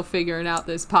 We're still figuring out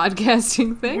this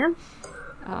podcasting thing.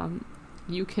 Yeah.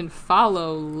 You can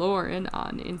follow Lauren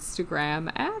on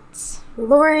Instagram at...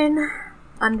 Lauren_Malika.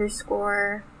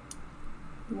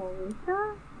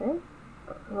 Right?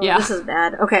 Oh, yeah. This is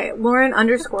bad. Okay.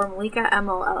 Lauren_Malika,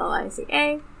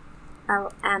 MOLLICA,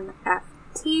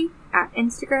 LMFT at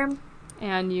Instagram.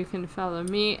 And you can follow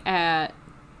me at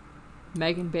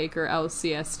Megan Baker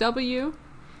LCSW.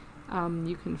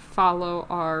 You can follow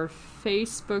our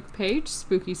Facebook page,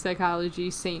 Spooky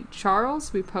Psychology St.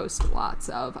 Charles. We post lots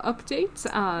of updates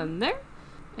on there.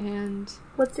 And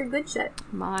what's your good shit?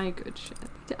 My good shit.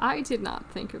 I did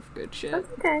not think of good shit. That's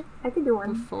okay. I can do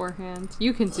one beforehand.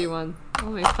 You can do one.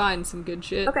 Let me find some good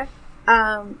shit. Okay.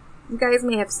 You guys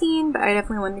may have seen, but I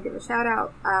definitely wanted to give a shout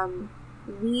out.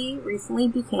 We recently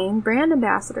became brand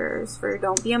ambassadors for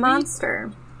Don't Be a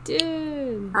Monster.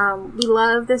 Did. We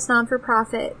love this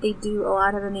non-for-profit. They do a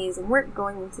lot of amazing work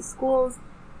going into schools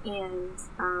and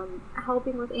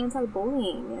helping with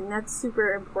anti-bullying, and that's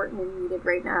super important and needed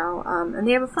right now. And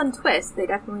they have a fun twist. They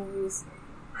definitely use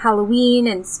Halloween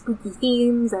and spooky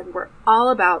themes, and we're all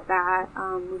about that.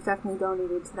 We've definitely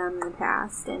donated to them in the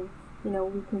past, and you know,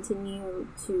 we continue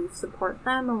to support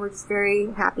them, and we're just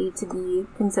very happy to be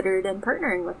considered and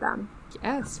partnering with them.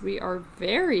 Yes, we are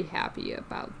very happy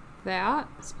about that.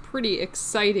 It's pretty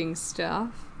exciting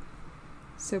stuff.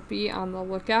 So be on the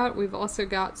lookout. We've also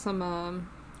got some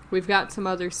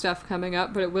other stuff coming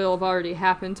up, but it will have already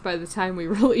happened by the time we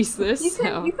release this. You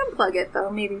can plug it though.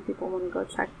 Maybe people want to go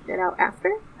check it out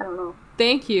after. I don't know.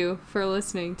 Thank you for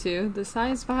listening to The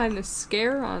Science Behind the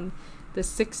Scare on the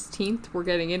 16th. We're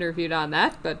getting interviewed on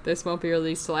that, but this won't be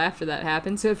released till after that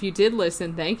happens. So if you did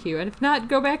listen, thank you. And if not,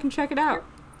 go back and check it out.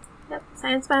 Yep.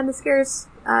 Science Behind the Scares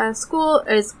school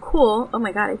is cool. Oh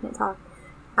my god, I can't talk.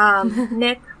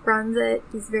 Nick runs it.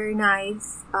 He's very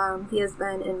nice. He has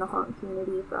been in the haunt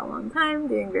community for a long time,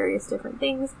 doing various different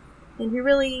things. And he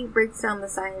really breaks down the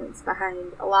science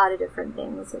behind a lot of different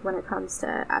things when it comes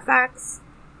to FX,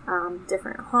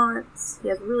 different haunts. He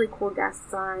has really cool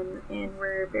guests on, and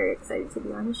we're very excited to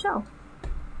be on his show.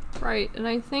 Right, and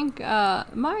I think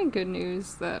my good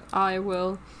news that I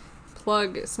will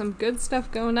plug some good stuff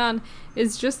going on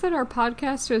is just that our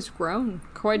podcast has grown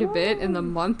quite a bit in the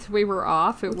month we were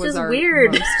off. It was our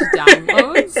weird. most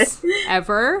downloads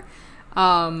ever.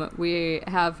 We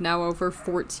have now over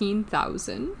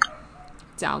 14,000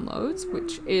 downloads,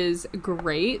 which is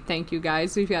great. Thank you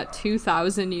guys. We've got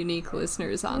 2,000 unique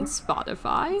listeners on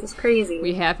Spotify. It's crazy.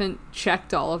 We haven't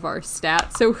checked all of our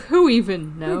stats, so who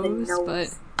even knows?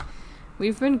 But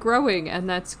we've been growing, and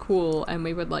that's cool, and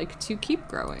we would like to keep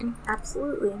growing.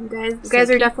 Absolutely. You guys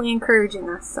are definitely encouraging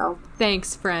us, so.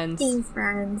 Thanks, friends. Thanks,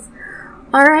 friends.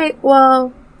 Alright,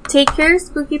 well, take care,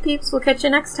 spooky peeps. We'll catch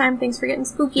you next time. Thanks for getting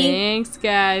spooky. Thanks,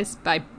 guys. Bye.